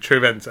true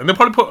events. And they'll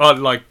probably put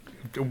like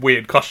a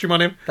weird costume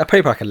on him. They'll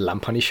probably put like a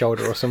lamp on his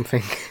shoulder or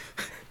something.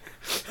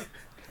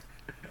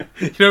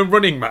 You know,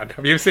 Running Man,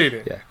 have you ever seen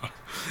it? Yeah.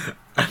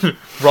 And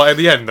right at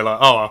the end, they're like,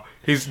 oh,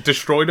 he's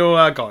destroyed all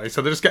our guys,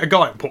 so they just get a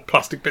guy and put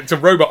plastic bits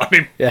of robot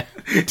on him. Yeah.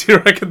 Do you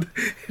reckon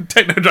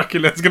Techno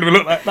Dracula's going to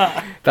look like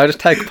that? They'll just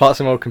take apart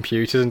some old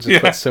computers and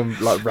just put some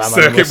like RAM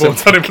circuit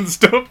boards on him and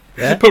stuff.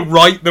 Yeah. But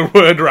write the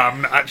word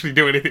RAM, not actually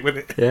do anything with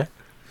it. Yeah.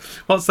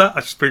 What's that?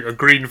 I just put a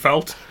green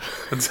felt.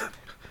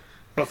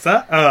 What's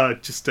that?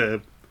 Just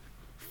a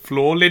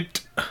floor lid.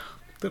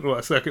 Don't know what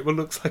a circuit one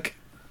looks like.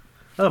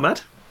 Oh,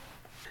 mad.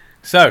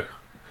 So,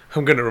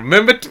 I'm going to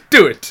remember to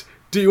do it.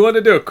 Do you want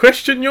to do a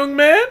question, young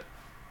man?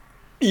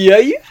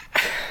 Yeah.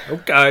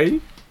 Okay.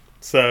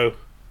 So,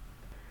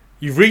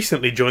 you've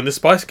recently joined the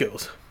Spice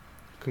Girls.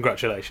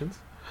 Congratulations.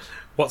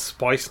 What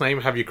spice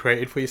name have you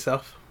created for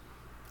yourself?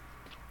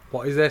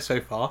 What is there so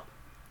far?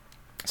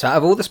 So out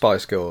of all the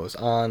Spice Girls,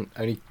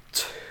 only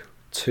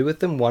two of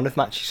them, one of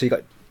them actually. So you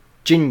got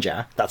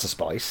Ginger, that's a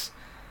spice.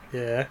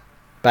 Yeah.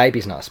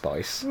 Baby's not a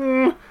spice.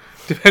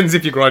 Depends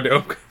if you grind it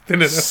up.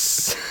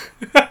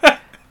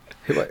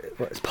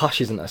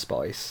 Posh isn't a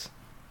spice.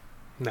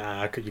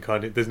 Nah, you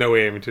can't. There's no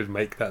way even to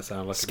make that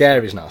sound like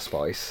Scary's not a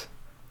spice.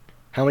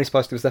 How many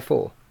Spice Girls was there?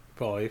 4?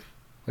 5.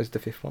 Where's the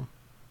 5th one?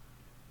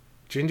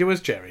 Ginger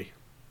was Jerry.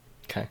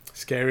 Okay.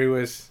 Scary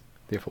was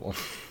the other one.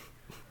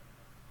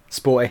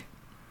 Sporty.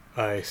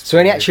 Sporty. So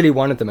only actually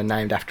one of them are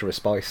named after a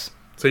spice.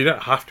 So you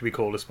don't have to be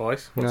called a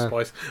spice. What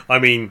spice? I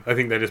mean, I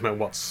think they just meant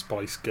what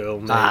Spice Girl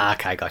name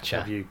okay, gotcha.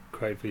 have you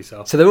created for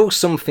yourself. So they're all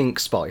something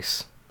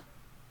spice.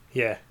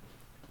 Yeah.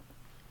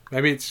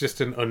 Maybe it's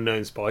just an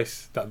unknown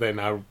spice that they're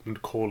now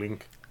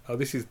calling... Oh,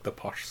 this is the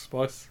posh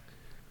spice.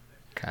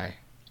 Okay.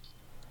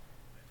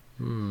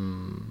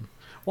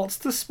 What's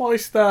the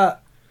spice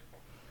that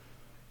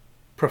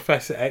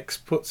Professor X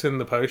puts in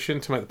the potion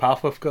to make the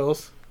Powerpuff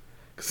Girls?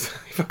 Because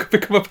if I could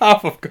become a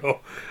Powerpuff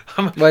Girl...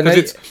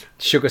 it's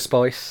sugar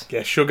spice.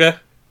 Yeah, sugar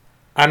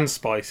and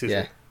spice, isn't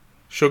Yeah. it?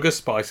 Sugar,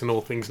 spice and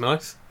all things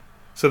nice.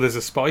 So there's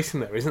a spice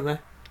in there, isn't there?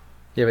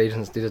 Yeah,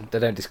 but they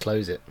don't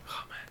disclose it.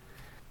 Oh, man.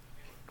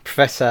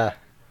 Professor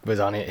was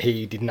on it.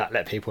 He did not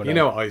let people know. You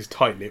know what? He's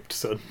tight-lipped,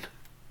 son.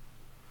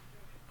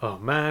 Oh,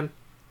 man.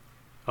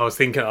 I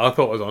thought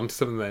I was onto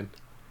something then.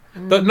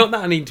 But not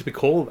that I need to be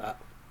called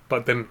that.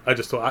 But then I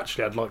just thought,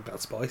 actually, I'd like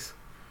that spice.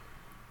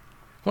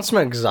 What's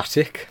something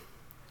exotic?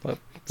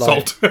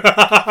 Salt.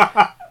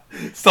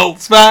 Salt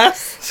spice.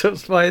 Salt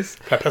spice.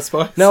 Pepper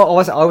spice. No,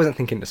 I wasn't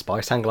thinking the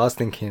spice angle. I was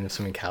thinking of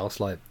something else,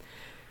 like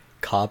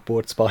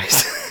cardboard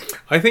spice.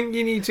 I think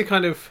you need to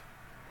kind of...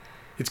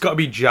 It's got to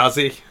be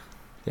jazzy.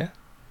 Yeah.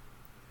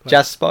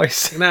 Jazz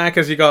spice. Nah,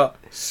 because you got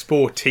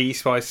sporty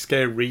spice,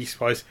 scary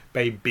spice,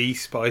 baby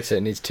spice. So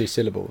it needs 2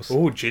 syllables.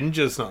 Oh,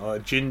 ginger's not a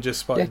ginger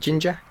spice. Yeah,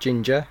 ginger.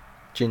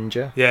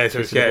 Yeah, so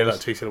it's like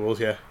 2 syllables,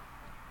 yeah.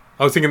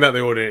 I was thinking that they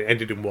already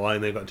ended in Y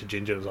and they got to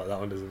ginger. I was like, that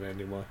one doesn't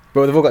end in Y.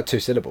 But they've all got 2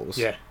 syllables.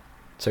 Yeah.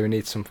 So we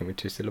need something with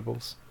 2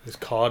 syllables. There's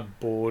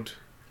cardboard.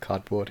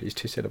 Cardboard is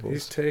 2 syllables.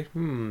 Is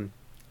 2?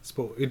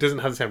 It doesn't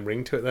have the same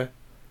ring to it, though.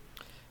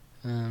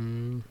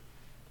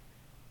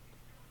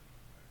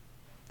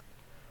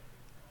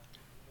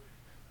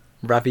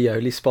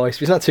 Ravioli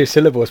spice. It's not 2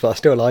 syllables, but I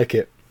still like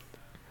it.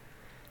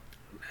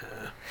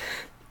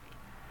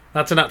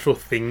 That's an actual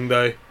thing,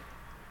 though.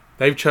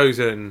 They've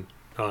chosen...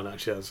 Oh, no,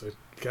 actually,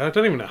 I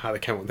don't even know how they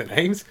came up with their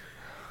names.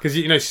 Because,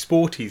 you know,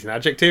 sporty's an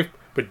adjective,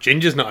 but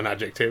ginger's not an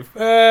adjective.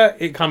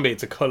 It can be.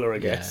 It's a colour, I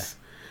guess.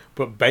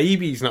 But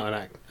baby's not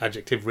an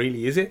adjective,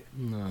 really, is it?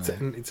 No.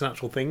 It's an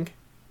actual thing.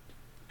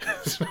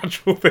 It's an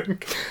actual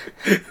thing.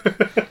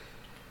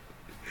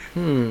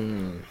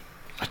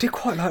 I do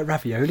quite like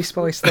ravioli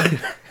spice, though.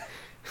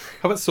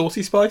 How about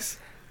saucy spice?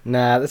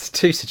 Nah, that's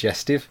too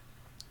suggestive.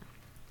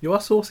 You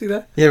are saucy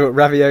there? Yeah, but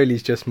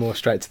ravioli's just more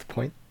straight to the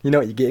point. You know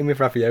what you're getting with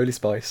ravioli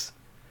spice?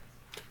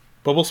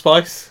 Bubble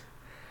spice?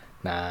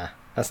 Nah,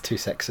 that's too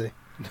sexy.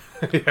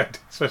 Yeah,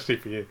 especially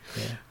for you.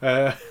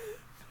 Yeah.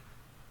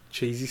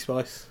 Cheesy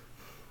spice?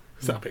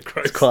 Is that a bit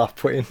gross? It's quite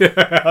off-putting.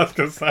 Yeah, I was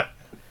going to say.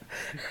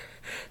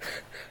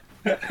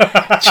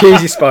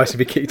 Cheesy spice would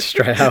be kicked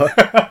straight out.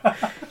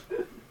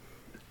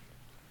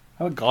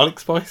 How about garlic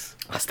spice?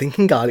 I was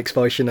thinking garlic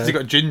spice, you know. Has it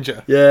got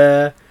ginger?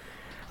 Yeah.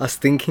 I was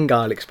thinking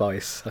garlic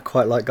spice. I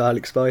quite like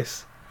garlic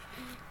spice.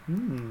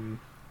 I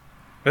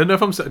don't know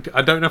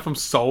if I'm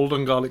sold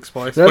on garlic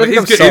spice. No, but it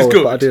is good. Sold, it's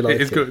good. But I do like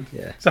it is good.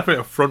 Yeah. It's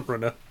definitely a front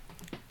runner.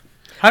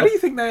 How do you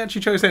think they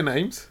actually chose their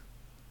names?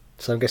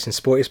 So I'm guessing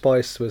Sporty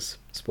Spice was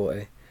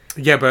sporty.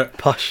 Yeah, but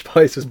Posh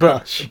Spice was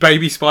posh.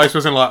 Baby Spice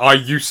wasn't like, I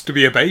used to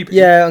be a baby.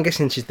 Yeah, I'm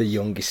guessing she's the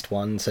youngest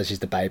one, so she's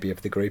the baby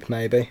of the group,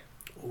 maybe.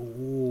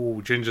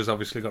 Ooh, Ginger's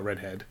obviously got red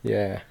head.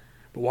 Yeah.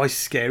 But why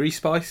Scary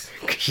Spice?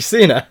 Because you've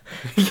seen her.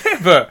 Yeah,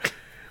 but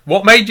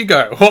what made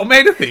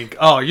her think,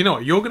 oh, you know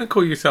what, you're going to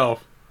call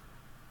yourself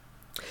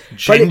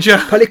Ginger?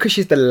 Probably because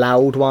she's the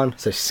loud one,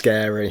 so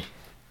scary.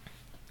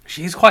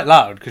 She's quite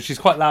loud, because she's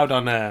quite loud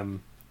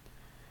on,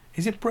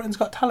 is it Britain's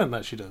Got Talent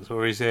that she does,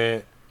 or is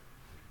it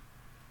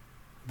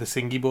the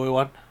Singy Boy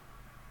one?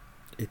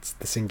 It's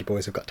the Singy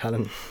Boys Have Got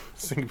Talent.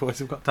 Singy Boys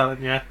Have Got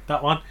Talent, yeah,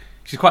 that one.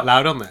 She's quite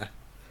loud on there.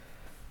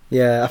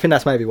 Yeah, I think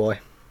that's maybe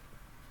why.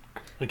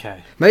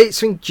 Okay. Maybe it's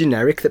something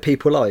generic that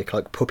people like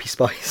Puppy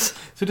Spice.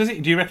 So do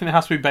you reckon it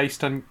has to be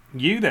based on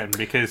you then?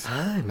 Because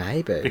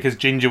maybe. Because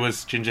Ginger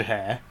was ginger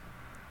hair,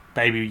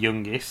 Baby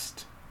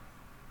youngest,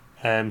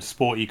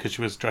 Sporty because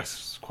she was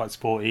dressed quite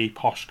sporty,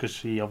 Posh because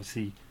she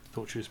obviously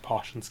thought she was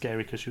posh, and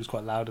Scary because she was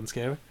quite loud and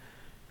scary.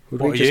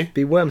 Would what we are just you?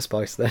 be Worm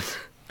Spice then?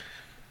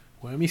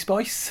 Wormy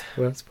Spice?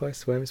 Worm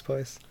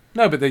Spice.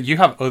 No, but then you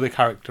have other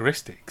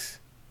characteristics.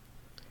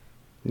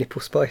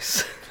 Nipple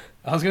Spice.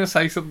 I was going to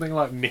say something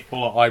like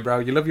nipple or eyebrow.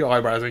 You love your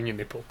eyebrows and your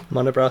nipple.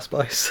 Monobrow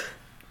spice.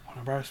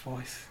 Monobrow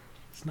spice.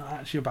 It's not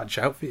actually a bad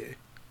shout for you.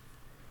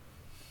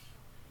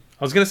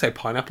 I was going to say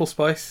pineapple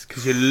spice,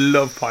 because you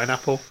love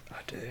pineapple. I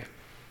do.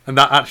 And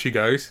that actually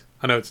goes.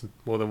 I know it's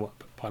more than what,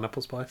 but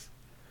pineapple spice.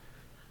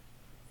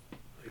 What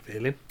are you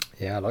feeling?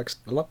 Yeah, I like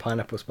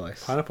pineapple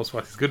spice. Pineapple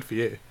spice is good for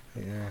you.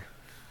 Yeah.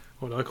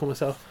 What do I call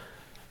myself?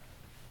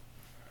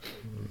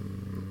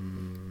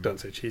 Don't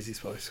say cheesy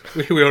spice.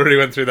 We already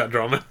went through that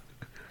drama.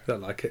 I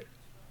don't like it.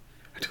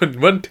 I don't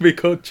want to be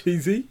called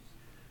cheesy.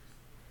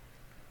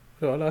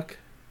 What do I like?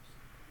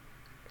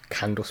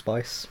 Candle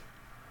spice.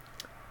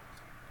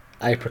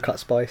 Apricot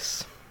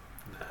spice.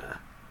 Nah.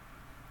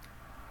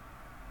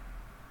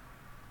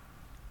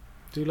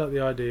 Do you like the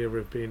idea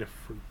of being a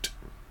fruit?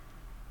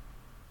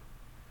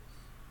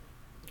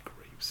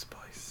 Grape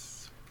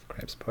spice.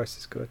 Grape spice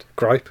is good.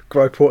 Gripe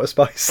water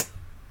spice.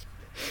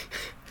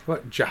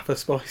 What, Jaffa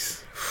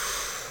spice?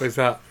 Or is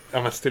that,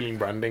 am I still in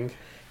branding?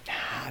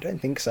 Nah, I don't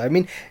think so. I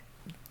mean,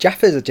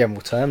 Jaffa is a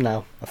general term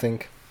now, I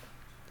think.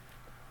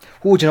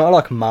 Oh, do you know what I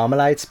like?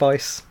 Marmalade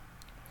spice.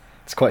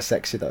 It's quite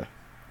sexy though.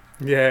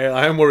 Yeah,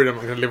 I am worried I'm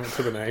not going to live up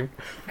to the name.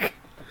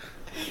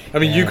 I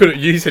mean, Yeah.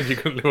 you said you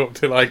couldn't live up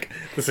to like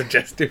the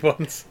suggestive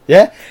ones.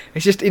 Yeah,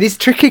 it is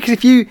tricky because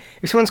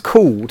if someone's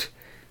called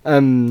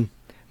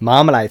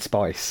marmalade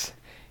spice,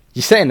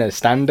 you're setting a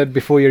standard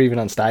before you're even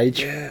on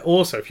stage. Yeah.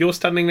 Also, if you're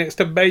standing next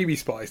to Baby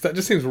Spice, that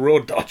just seems raw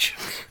dodge.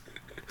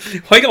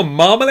 Why you got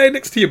marmalade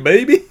next to your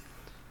baby?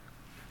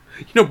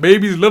 You know,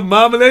 babies love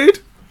marmalade.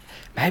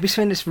 Maybe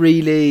something that's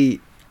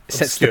really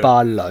sets the Obscure.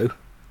 bar low,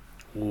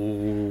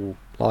 Ooh,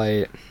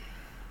 like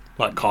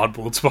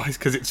cardboard spice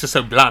because it's just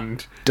so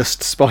bland.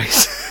 dust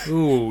spice.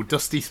 Ooh,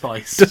 dusty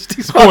spice.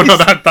 Dusty Oh no,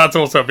 spice. that's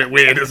also a bit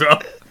weird as well.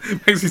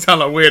 Makes me sound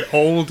like weird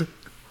old,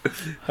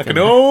 like an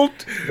old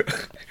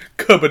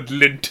cupboard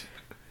lint.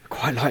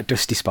 Quite like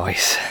dusty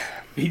spice.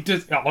 He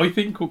does. I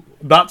think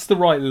that's the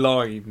right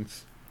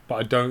lines, but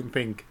I don't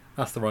think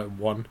that's the right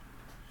one.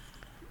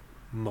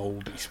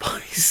 Mouldy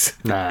spice.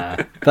 Nah,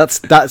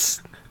 that's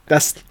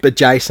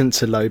adjacent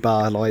to low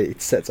bar. Like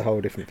it sets a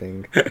whole different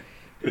thing.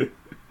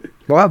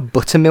 What about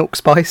buttermilk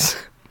spice?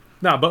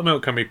 No,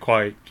 buttermilk can be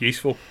quite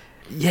useful.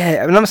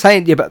 Yeah, I mean, I'm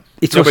saying yeah, but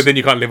it's No, also... but then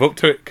you can't live up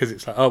to it because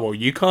it's like, oh well,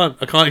 you can't.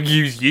 I can't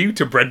use you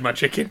to bread my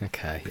chicken.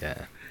 Okay,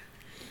 yeah.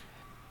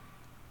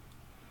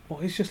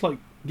 What is just like,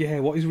 yeah,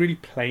 what is really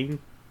plain?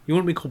 You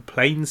want to be called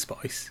plain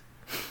spice?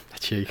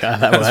 That's you,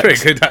 that That's works.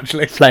 pretty good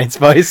actually. Plain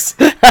spice.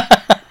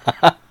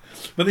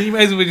 But then you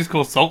may as well just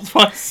call salt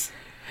spice.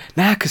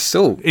 Nah, because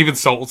salt. Even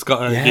salt's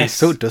got a Yeah, yes.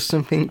 salt does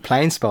something.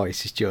 Plain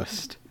spice is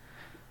just...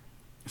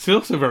 It's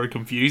also very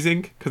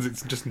confusing because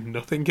it's just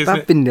nothing, isn't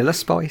That it? vanilla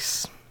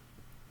spice.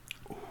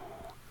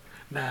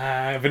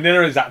 Nah,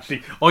 vanilla is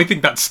actually. I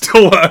think that's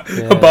still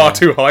a bar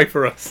too high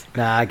for us.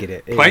 Nah, I get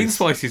it. It Plain is.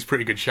 spice is a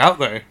pretty good shout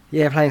though.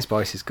 Yeah, plain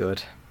spice is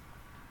good.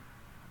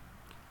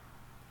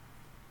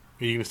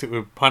 Are you going to stick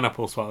with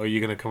pineapple spice or are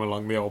you going to come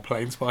along the old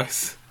plain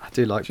spice? I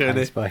do like plain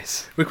Journey.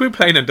 spice. We could be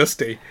plain and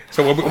dusty.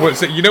 So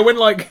you know when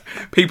like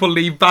people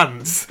leave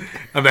bands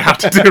and they have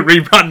to do a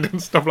rebrand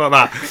and stuff like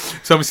that.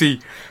 So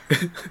obviously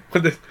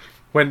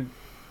when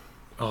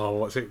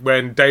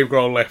Dave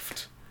Grohl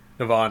left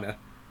Nirvana,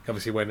 he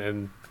obviously went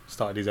and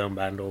started his own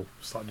band or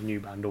started a new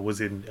band or was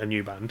in a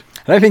new band.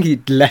 I don't think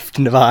he left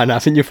Nirvana. I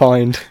think you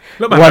find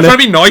Look man, I'm trying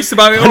to be nice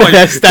about it. one of Like,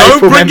 their don't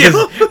staple bring it members.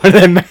 up. One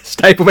of their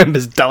staple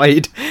members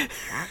died.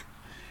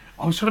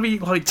 I was trying to be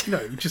like, you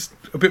know, just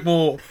a bit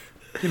more,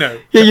 you know,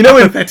 Yeah, you know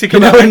when apathetic you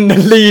know about it. when the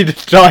lead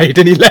died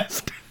and he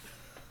left.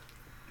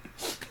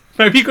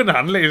 Maybe he couldn't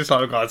handle it. He's just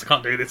like, oh, guys, I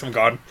can't do this. I'm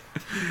gone.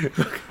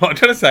 What I'm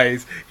trying to say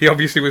is, he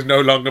obviously was no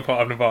longer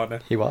part of Nirvana.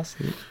 He was.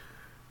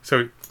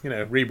 So, you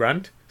know,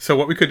 rebrand. So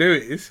what we could do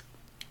is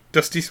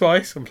Dusty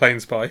Spice and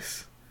Plain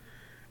Spice.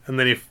 And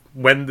then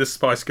when the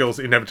Spice Girls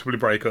inevitably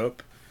break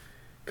up,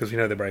 because we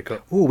know they break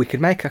up. Oh, we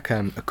could make a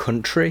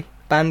country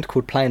band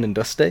called Plain and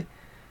Dusty.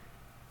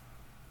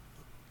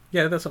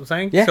 Yeah, that's what I'm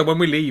saying. Yeah. So when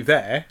we leave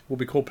there, we'll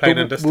be called Plain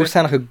But and Dusty. We'll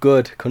sound like a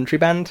good country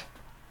band.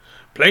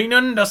 Plain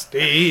and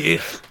Dusty.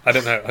 I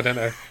don't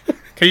know.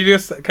 Can you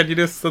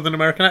do a Southern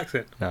American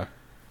accent? No.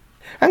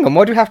 Hang on,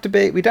 why do we have to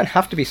be... We don't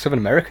have to be Southern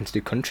American to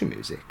do country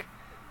music.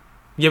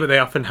 Yeah, but they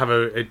often have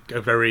a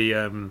very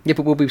Yeah,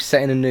 but we'll be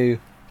setting a new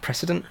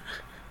precedent.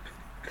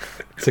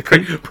 So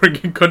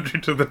bringing country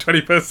to the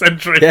 21st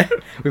century. yeah,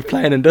 we're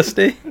Plain and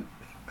Dusty.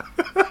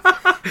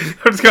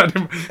 I'm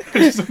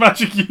just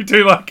imagine you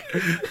do like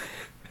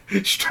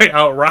straight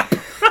out rap.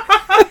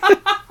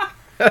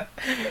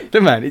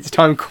 Don't man, it's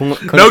time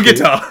country. No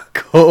guitar.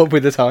 Caught up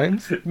with the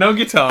times. No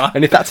guitar.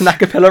 And if that's an a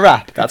cappella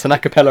rap, that's an a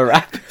cappella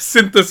rap.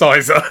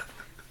 Synthesizer.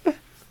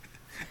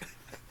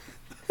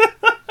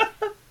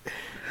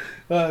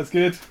 Oh, that's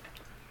good.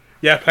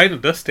 Yeah, Plain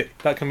and Dusty.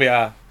 That can be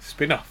our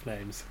spin-off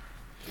names.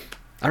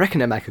 I reckon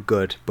they make a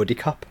good buddy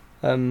cop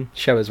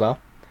show as well.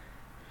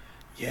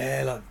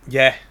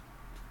 Yeah.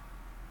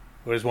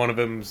 Whereas one of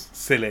them's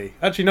silly.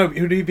 Actually, no,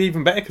 it would be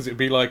even better because it would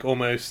be like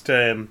almost.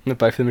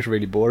 Both of them is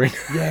really boring.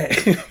 Yeah.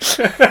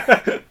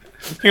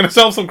 You gonna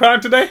solve some crime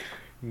today?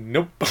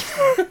 Nope.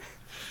 What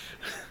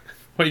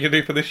are you going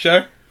to do for this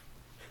show?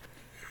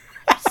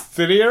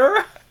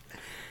 Sillier?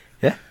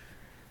 Yeah.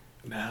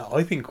 Nah,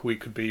 I think we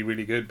could be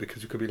really good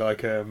because we could be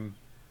like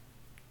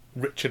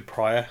Richard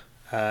Pryor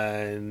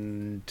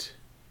and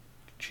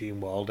Gene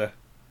Wilder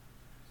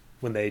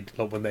when they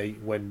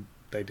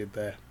did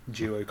their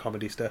duo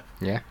comedy stuff.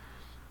 Yeah.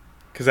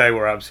 Because they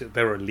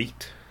were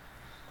elite.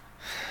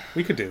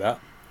 We could do that.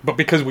 But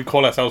because we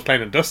call ourselves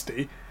Plain and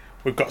Dusty,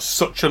 we've got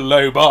such a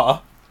low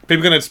bar.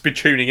 People are going to be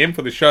tuning in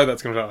for the show.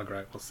 That's going to be like, oh,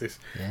 great, what's this?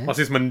 Yeah. What's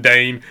this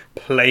mundane,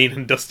 plain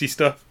and dusty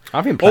stuff?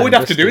 All we'd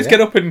have to do is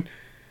get up and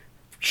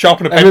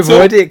sharpen a pencil. And we've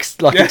already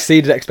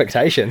exceeded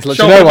expectations. Like,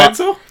 sharpen you know a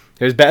pencil?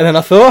 It was better than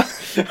I thought.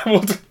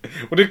 We'll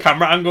do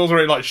camera angles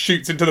where it like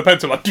shoots into the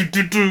pencil, like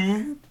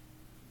do.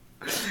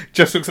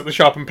 Just looks at the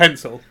sharpened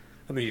pencil,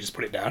 and then you just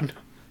put it down.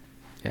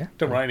 Yeah.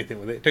 Don't write anything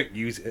with it. Don't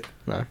use it.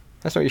 No.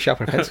 That's not what you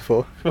sharpen a pencil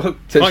for. Well,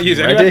 can't use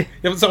it anyway.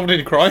 You haven't solved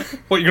any crime.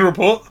 What are you going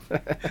to report?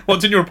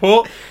 What's in your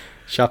report?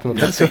 Sharpen the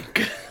pencil.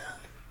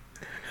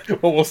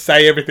 Well, we'll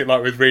say everything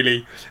like with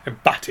really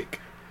emphatic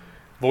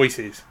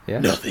voices. Yeah.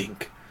 Nothing.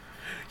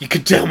 You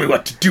can tell me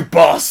what to do,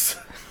 boss.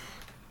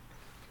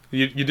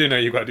 You do know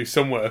you've got to do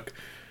some work.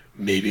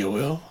 Maybe I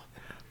will.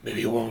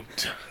 Maybe I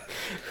won't.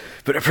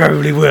 But I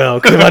probably will,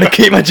 because I want to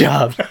keep my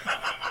job.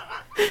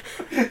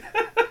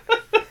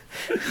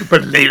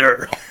 But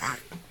later.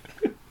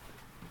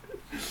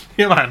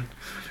 Yeah, man.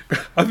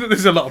 I think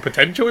there's a lot of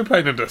potential with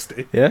Plain and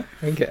Dusty. Yeah,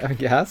 I think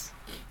it has.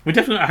 We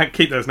definitely have to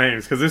keep those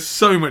names because there's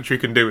so much we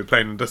can do with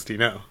Plain and Dusty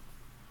now.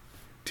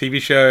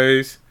 TV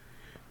shows,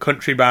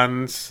 country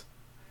bands.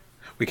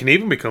 We can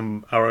even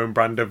become our own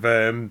brand of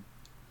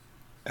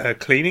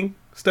cleaning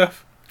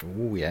stuff.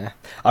 Oh yeah,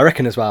 I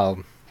reckon as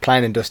well.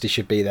 Plain and Dusty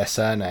should be their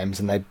surnames,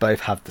 and they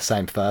both have the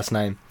same first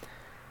name.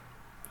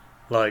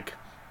 Like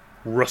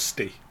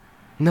Rusty.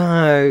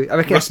 No, I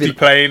reckon Rusty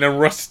Plain and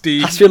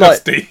Rusty Dusty.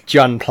 Like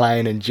John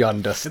Plain and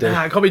John Dusty.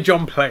 Nah, it can't be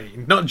John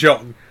Plain, not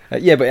John.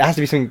 Yeah, but it has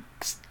to be something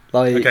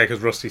like... Okay, because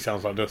Rusty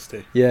sounds like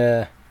Dusty.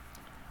 Yeah.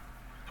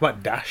 How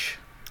about Dash?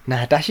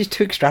 Nah, Dash is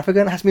too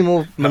extravagant. It has to be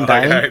more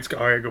mundane. Yeah, it's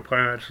got a good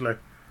point, actually. I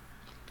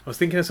was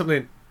thinking of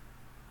something...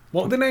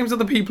 What are the names of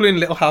the people in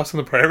Little House on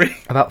the Prairie?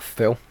 About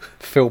Phil.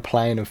 Phil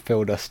Plain and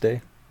Phil Dusty.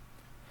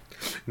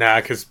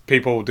 Nah, because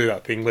people do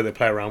that thing where they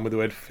play around with the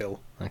word Phil.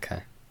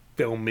 Okay.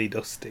 Phil me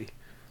Dusty.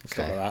 Stuff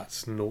Okay. like that.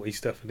 It's naughty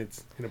stuff and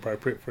it's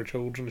inappropriate for a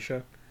children's show.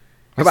 What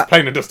It's about,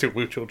 Plain and Dusty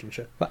with children's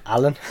show. what about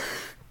Alan?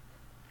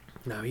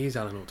 No, he is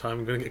Alan all the time.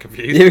 I'm going to get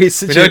confused. Yeah,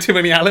 he's We know too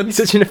many Allens.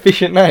 Such an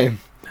efficient name.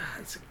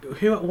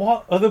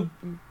 What other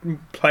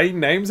plain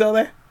names are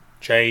there?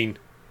 Jane.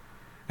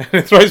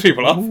 It throws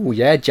people off. Oh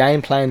yeah,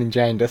 Jane Plain and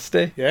Jane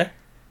Dusty. Yeah.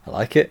 I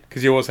like it.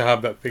 Because you also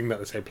have that thing that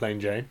they say Plain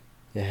Jane.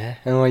 Yeah.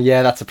 Oh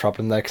yeah, that's a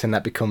problem though, because then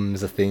that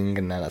becomes a thing,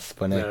 and then that's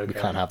funny. No, We okay.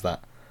 can't have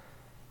that.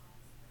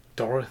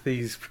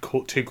 Dorothy's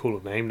too cool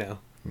a name now.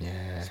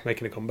 Yeah. It's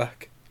making a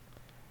comeback.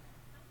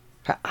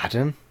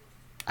 Adam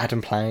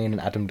Plain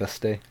and Adam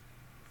Dusty.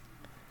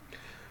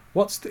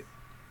 What's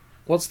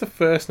the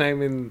first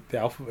name in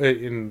the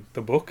in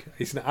the book?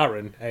 It's an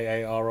Aaron,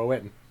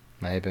 Aaron.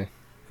 Maybe.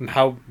 And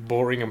how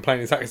boring and plain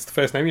is that? It's the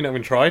first name you never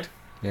even tried.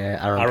 Yeah,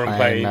 Aaron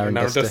Plain and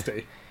Aaron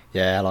Dusty.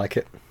 Yeah, I like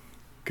it.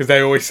 Because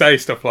they always say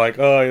stuff like,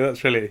 "Oh,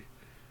 that's really."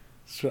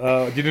 You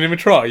didn't even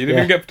try. You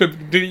didn't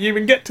Didn't you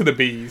even get to the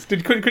B's?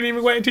 Couldn't you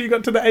even wait until you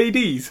got to the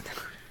ADs?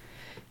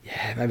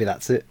 Yeah, maybe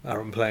that's it.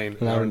 Aaron Plain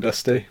And Aaron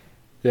Dusty.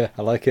 Yeah,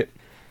 I like it.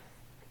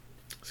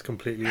 It's a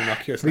completely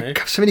innocuous We name.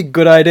 have so many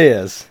good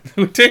ideas.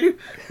 We do.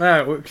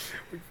 No,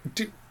 we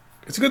do.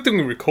 It's a good thing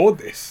we record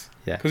this.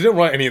 Yeah. Because we don't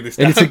write any of this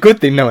down. And it's a good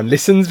thing no one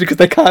listens because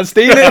they can't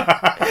steal it.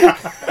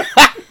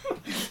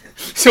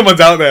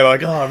 Someone's out there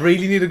like, oh, I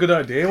really need a good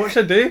idea. What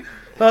should I do?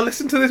 I'll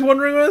listen to this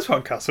Wandering Words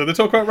podcast where they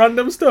talk about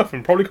random stuff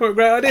and probably come up with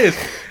great ideas.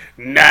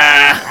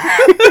 Nah.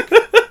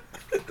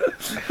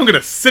 I'm going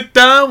to sit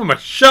down with my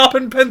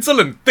sharpened pencil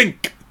and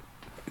think.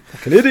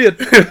 Like an idiot.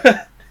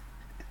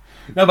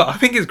 No, but I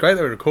think it's great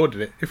that we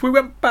recorded it. If we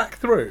went back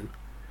through,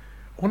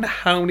 I wonder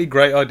how many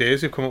great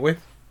ideas we've come up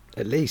with.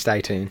 At least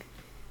 18.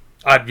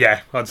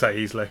 Yeah, I'd say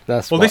easily.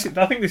 That's well, what-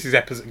 I think this is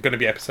going to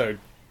be episode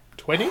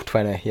 20.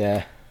 20,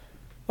 yeah.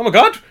 Oh my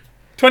god!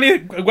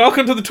 20th.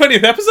 Welcome to the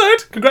 20th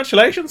episode.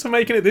 Congratulations for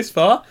making it this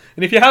far.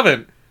 And if you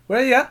haven't, where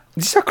are you at?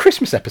 Is this our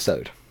Christmas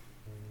episode?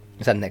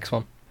 Is that the next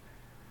one?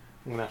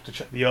 I'm gonna have to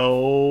check the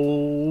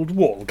old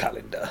wall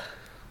calendar.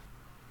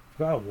 I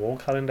forgot our wall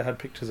calendar had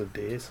pictures of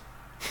deers.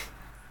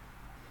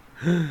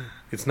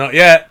 It's not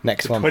yet.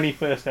 Next the one.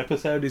 21st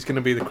episode is going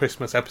to be the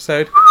Christmas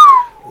episode.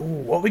 Ooh,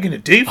 what are we going to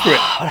do for it?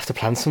 I'll have to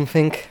plan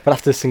something. We'll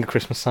have to sing a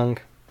Christmas song.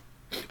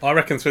 I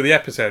reckon through the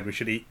episode we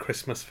should eat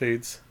Christmas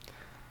foods.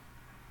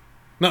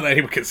 Not that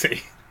anyone can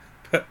see,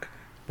 but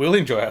we'll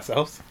enjoy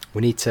ourselves.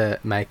 We need to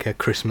make a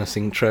Christmas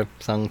intro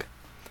song.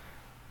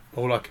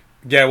 Or like,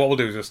 yeah, what we'll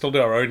do is we'll still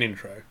do our own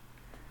intro,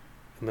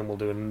 and then we'll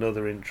do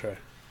another intro.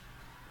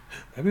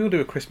 Maybe we'll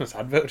do a Christmas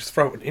advert, just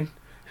throw it in.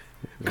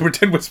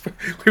 Pretend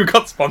we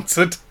got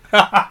sponsored.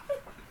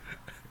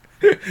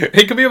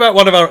 It could be about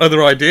one of our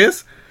other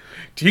ideas.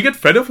 Do you get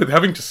fed up with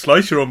having to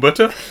slice your own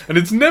butter? And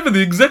it's never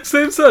the exact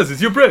same size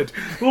as your bread?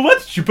 Well, why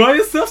don't you buy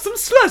yourself some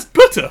sliced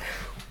butter?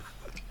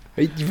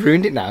 You've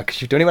ruined it now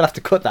because you don't even have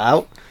to cut that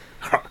out.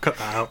 Alright, cut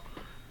that out.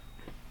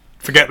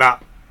 Forget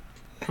that.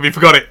 Have you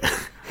forgot it?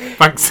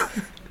 Thanks.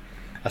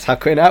 That's how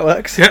cutting out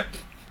works. Yep.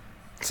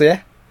 So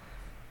yeah,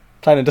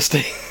 Plain and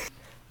Dusty.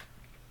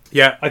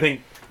 Yeah, I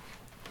think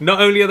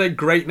not only are they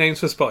great names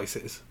for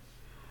spices,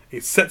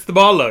 it sets the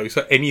bar low,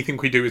 so anything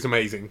we do is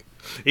amazing.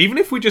 Even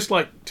if we just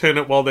like turn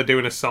up while they're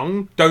doing a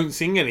song, don't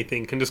sing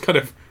anything, and just kind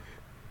of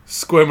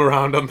squirm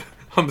around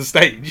on the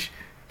stage,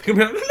 they're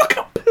gonna be like, look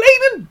at Plain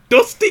and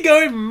Dusty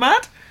going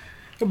mad.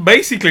 They're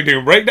basically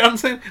doing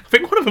breakdancing. I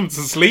think one of them's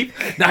asleep.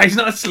 No, he's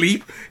not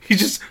asleep. He's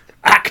just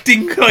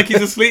acting like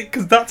he's asleep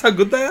because that's how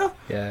good they are.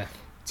 Yeah.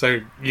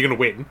 So you're gonna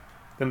win.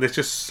 And there's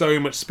just so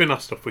much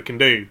spin-off stuff we can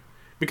do.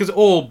 Because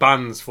all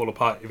bands fall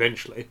apart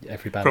eventually.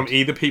 Every band. From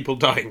either people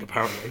dying,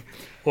 apparently,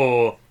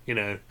 or,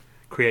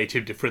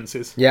 creative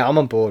differences. Yeah, I'm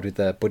on board with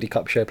the Buddy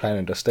Cop show, Plain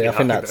and Dusty. Yeah, I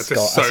think that's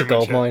a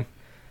gold mine.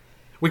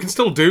 We can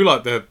still do,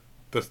 like, the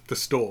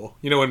store.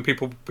 You know, when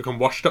people become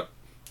washed up?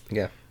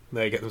 Yeah.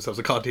 They get themselves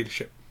a car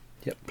dealership.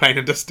 Yep. Plain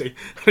and Dusty.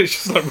 And it's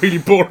just, like, really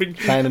boring.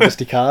 Plain and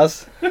Dusty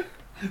cars.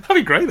 That'd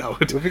be great, that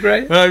would. It would be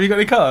great. Have you got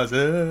any cars?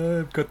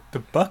 I've got the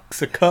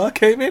box. A car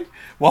came in.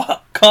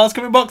 What? Cars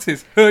come in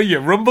boxes? You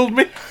rumbled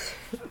me.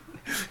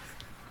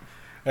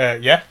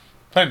 Yeah.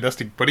 Plain and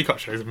Dusty Buddy Cop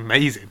show is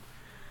amazing.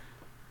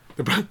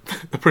 The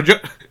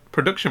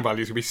production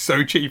values would be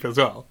so cheap as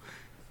well.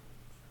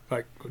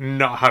 Like,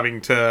 not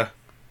having to...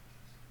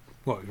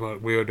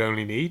 What we would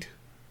only need?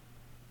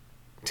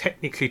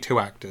 Technically 2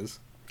 actors.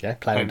 Yeah,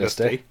 Plain and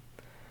Dusty.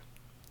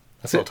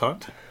 That's all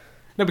timed.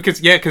 No,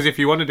 because if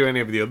you want to do any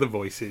of the other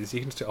voices,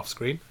 you can just do it off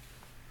screen.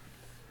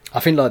 I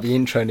think like the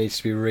intro needs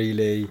to be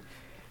really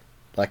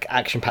like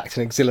action packed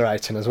and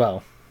exhilarating as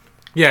well.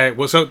 Yeah,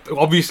 well, so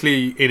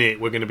obviously in it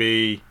we're going to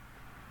be.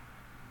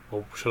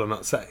 Well, shall I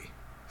not say?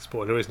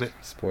 Spoiler, isn't it?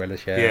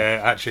 Spoilers, yeah.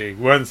 Yeah, actually,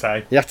 we won't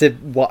say. You have to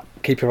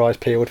keep your eyes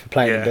peeled for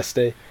Plain and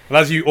Dusty. And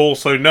as you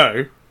also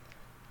know,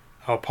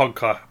 our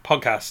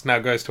podcast now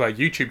goes to our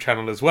YouTube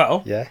channel as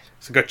well. Yeah.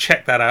 So go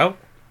check that out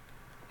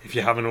if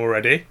you haven't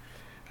already.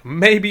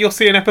 Maybe you'll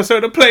see an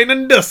episode of Plain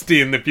and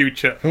Dusty in the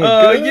future.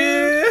 Oh,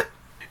 yeah!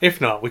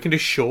 If not, we can do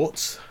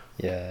shorts.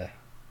 Yeah.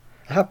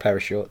 I have a pair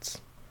of shorts.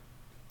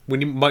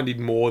 We might need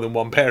more than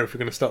one pair if we're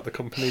going to start the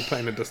company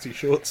Plain and Dusty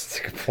shorts. That's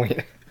a good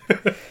point.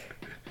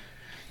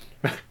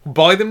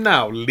 Buy them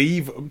now,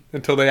 leave them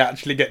until they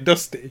actually get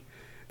dusty.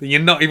 Then you're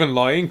not even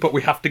lying, but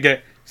we have to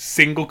get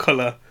single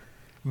colour,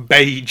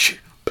 beige,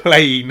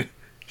 plain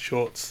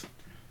shorts.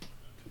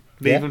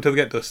 Leave them till they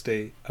get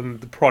dusty, and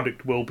the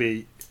product will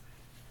be...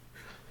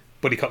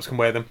 Buddy Cops can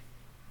wear them.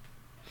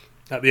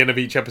 At the end of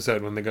each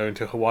episode when they go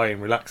into Hawaii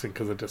and relaxing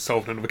because they're just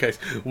solving another case.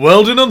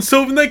 Well done on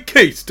solving that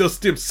case,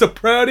 Dusty. I'm so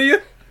proud of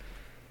you.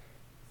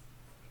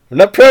 I'm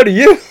not proud of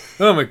you.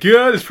 Oh my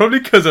god, it's probably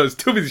because I was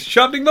too busy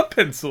sharpening my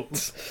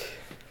pencils.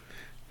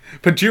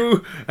 But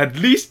you at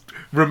least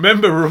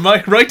remember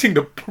writing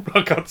the...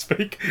 I can't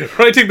speak.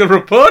 Writing the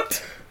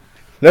report?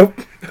 Nope.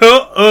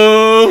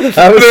 Uh-oh.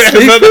 I was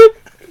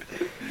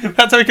sleeping.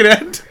 That's how we can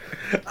end.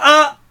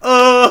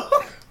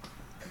 Uh-oh.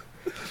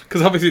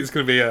 Because obviously it's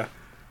going to be a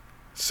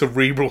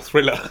cerebral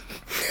thriller.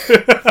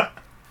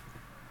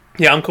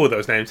 Yeah, I'm cool with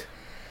those names.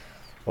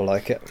 I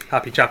like it.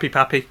 Happy Chappy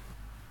Pappy.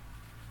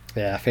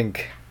 Yeah, I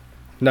think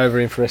Nova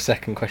in for a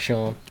second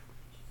question.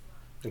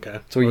 Okay.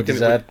 That's all you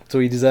deserve. That's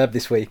all you deserve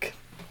this week.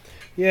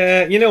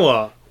 Yeah, you know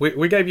what?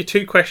 We gave you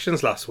 2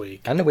 questions last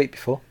week. And the week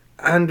before.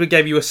 And we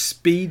gave you a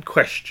speed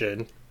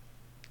question.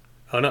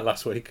 Oh, not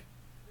last week.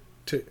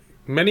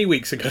 Many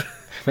weeks ago.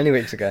 Many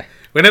weeks ago.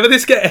 Whenever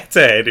this gets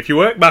aired, if you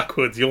work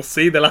backwards, you'll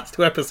see the last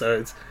 2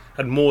 episodes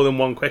had more than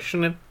one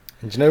question in.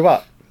 And do you know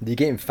what? You're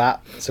getting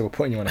fat, so we're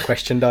putting you on a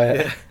question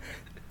diet. Yeah.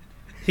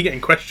 You're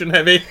getting question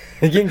heavy.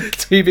 You're getting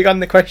too big on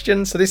the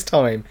questions, so this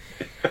time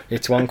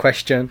it's one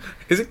question.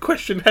 Is it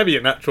question heavy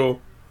an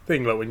actual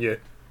thing, like when you're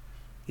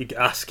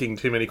asking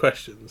too many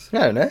questions?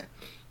 No.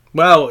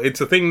 Well,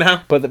 it's a thing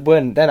now. But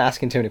we're then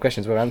asking too many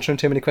questions. We're answering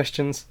too many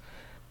questions.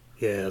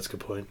 Yeah, that's a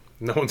good point.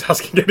 No one's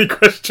asking any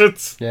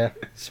questions. Yeah,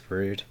 it's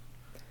rude.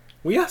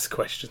 We ask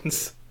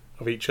questions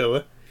of each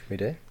other. We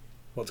do.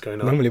 What's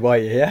going on? Normally, why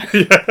are you here?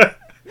 Yeah.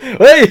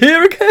 Hey,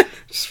 here again.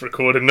 Just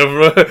record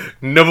another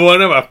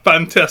one of our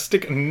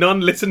fantastic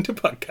non-listen to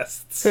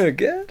podcasts. Oh,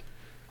 good.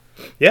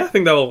 Yeah,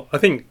 I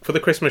think for the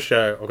Christmas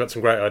show, I've got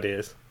some great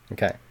ideas.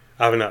 Okay.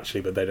 I haven't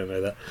actually, but they don't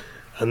know that.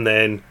 And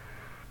then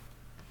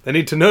they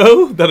need to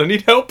know that I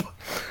need help.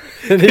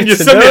 They need you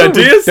to send me know.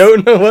 ideas? We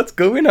don't know what's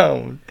going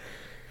on.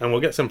 And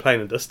we'll get some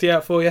Plain and Dusty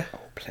out for you. Oh,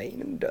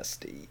 Plain and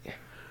Dusty.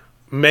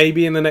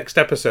 Maybe in the next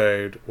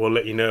episode, we'll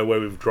let you know where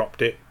we've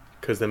dropped it,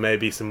 because there may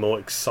be some more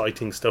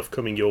exciting stuff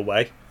coming your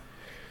way.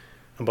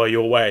 And by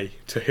your way,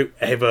 to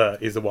whoever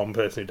is the one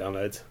person who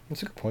downloads.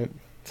 That's a good point.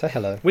 Say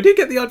hello. We do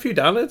get the odd few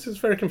downloads, it's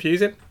very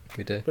confusing.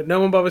 We do. But no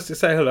one bothers to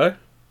say hello.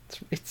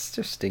 It's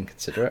just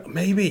inconsiderate.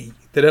 Maybe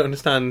they don't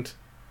understand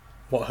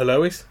what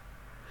hello is.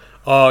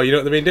 Oh, you know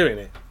what they've been doing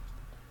it?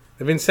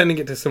 They've been sending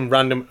it to some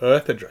random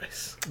Earth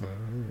address.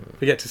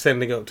 Forget to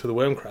sending it up to the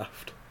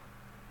Wormcraft.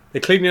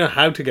 They clearly know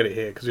how to get it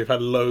here because we've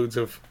had loads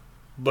of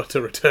butter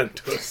returned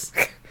to us.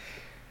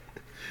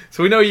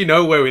 So we know you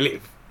know where we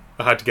live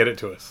or how to get it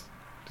to us.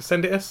 Just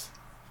send it us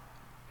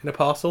in a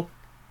parcel.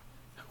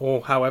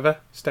 Or however,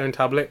 stone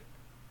tablet.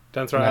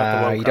 Don't throw it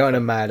out the Wormcraft. You don't want to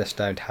mail a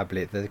stone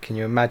tablet. Can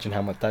you imagine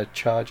how much they'd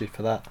charge you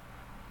for that?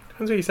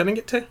 Depends where you're sending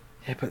it to.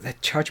 Yeah, but they're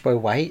charged by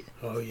weight.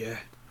 Oh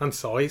yeah, and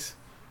size.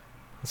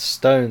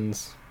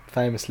 Stones,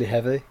 famously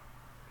heavy.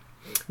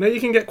 No, you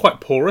can get quite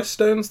porous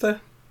stones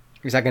there.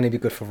 Is that going to be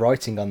good for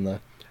writing on though?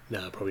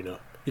 No, probably not.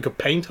 You could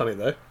paint on it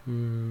though.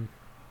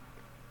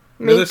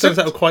 There's stones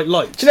that are quite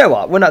light. Do you know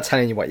what? We're not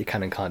telling you what you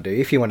can and can't do.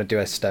 If you want to do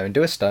a stone,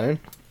 do a stone.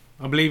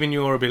 I believe in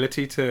your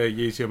ability to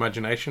use your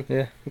imagination.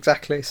 Yeah,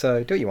 exactly.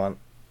 So do what you want.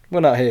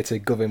 We're not here to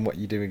govern what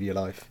you do with your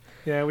life.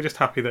 Yeah, we're just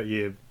happy that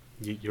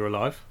you're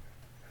alive.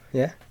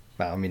 Yeah.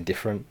 Well, I'm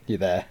indifferent. You're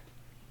there.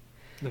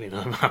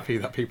 I'm happy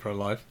that people are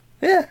alive.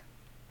 Yeah.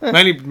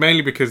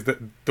 Mainly because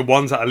the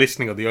ones that are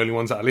listening are the only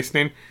ones that are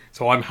listening.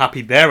 So I'm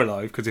happy they're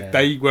alive because if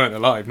they weren't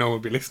alive, no one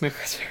would be listening.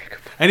 That's very good.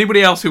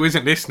 Anybody else who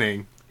isn't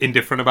listening,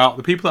 indifferent about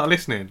the people that are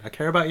listening. I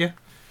care about you.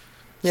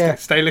 Yeah.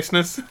 Stay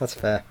listeners. Do That's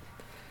fair.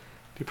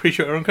 you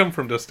appreciate where I'm coming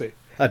from, Dusty?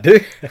 I do.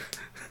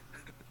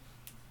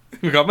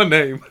 You got my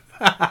name.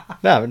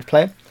 No, I'm just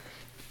playing.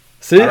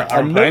 See,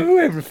 Aaron I know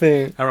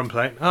everything. Aaron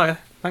playing. Oh yeah,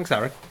 thanks,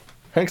 Aaron.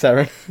 Thanks,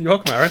 Aaron. You're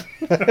welcome,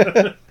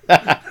 Aaron.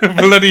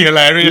 Bloody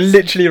hilarious.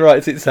 Literally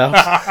writes itself.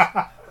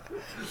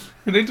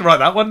 We need to write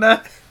that one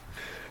there.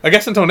 I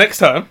guess until next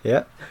time.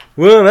 Yeah.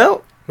 Worm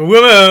out.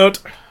 We're out.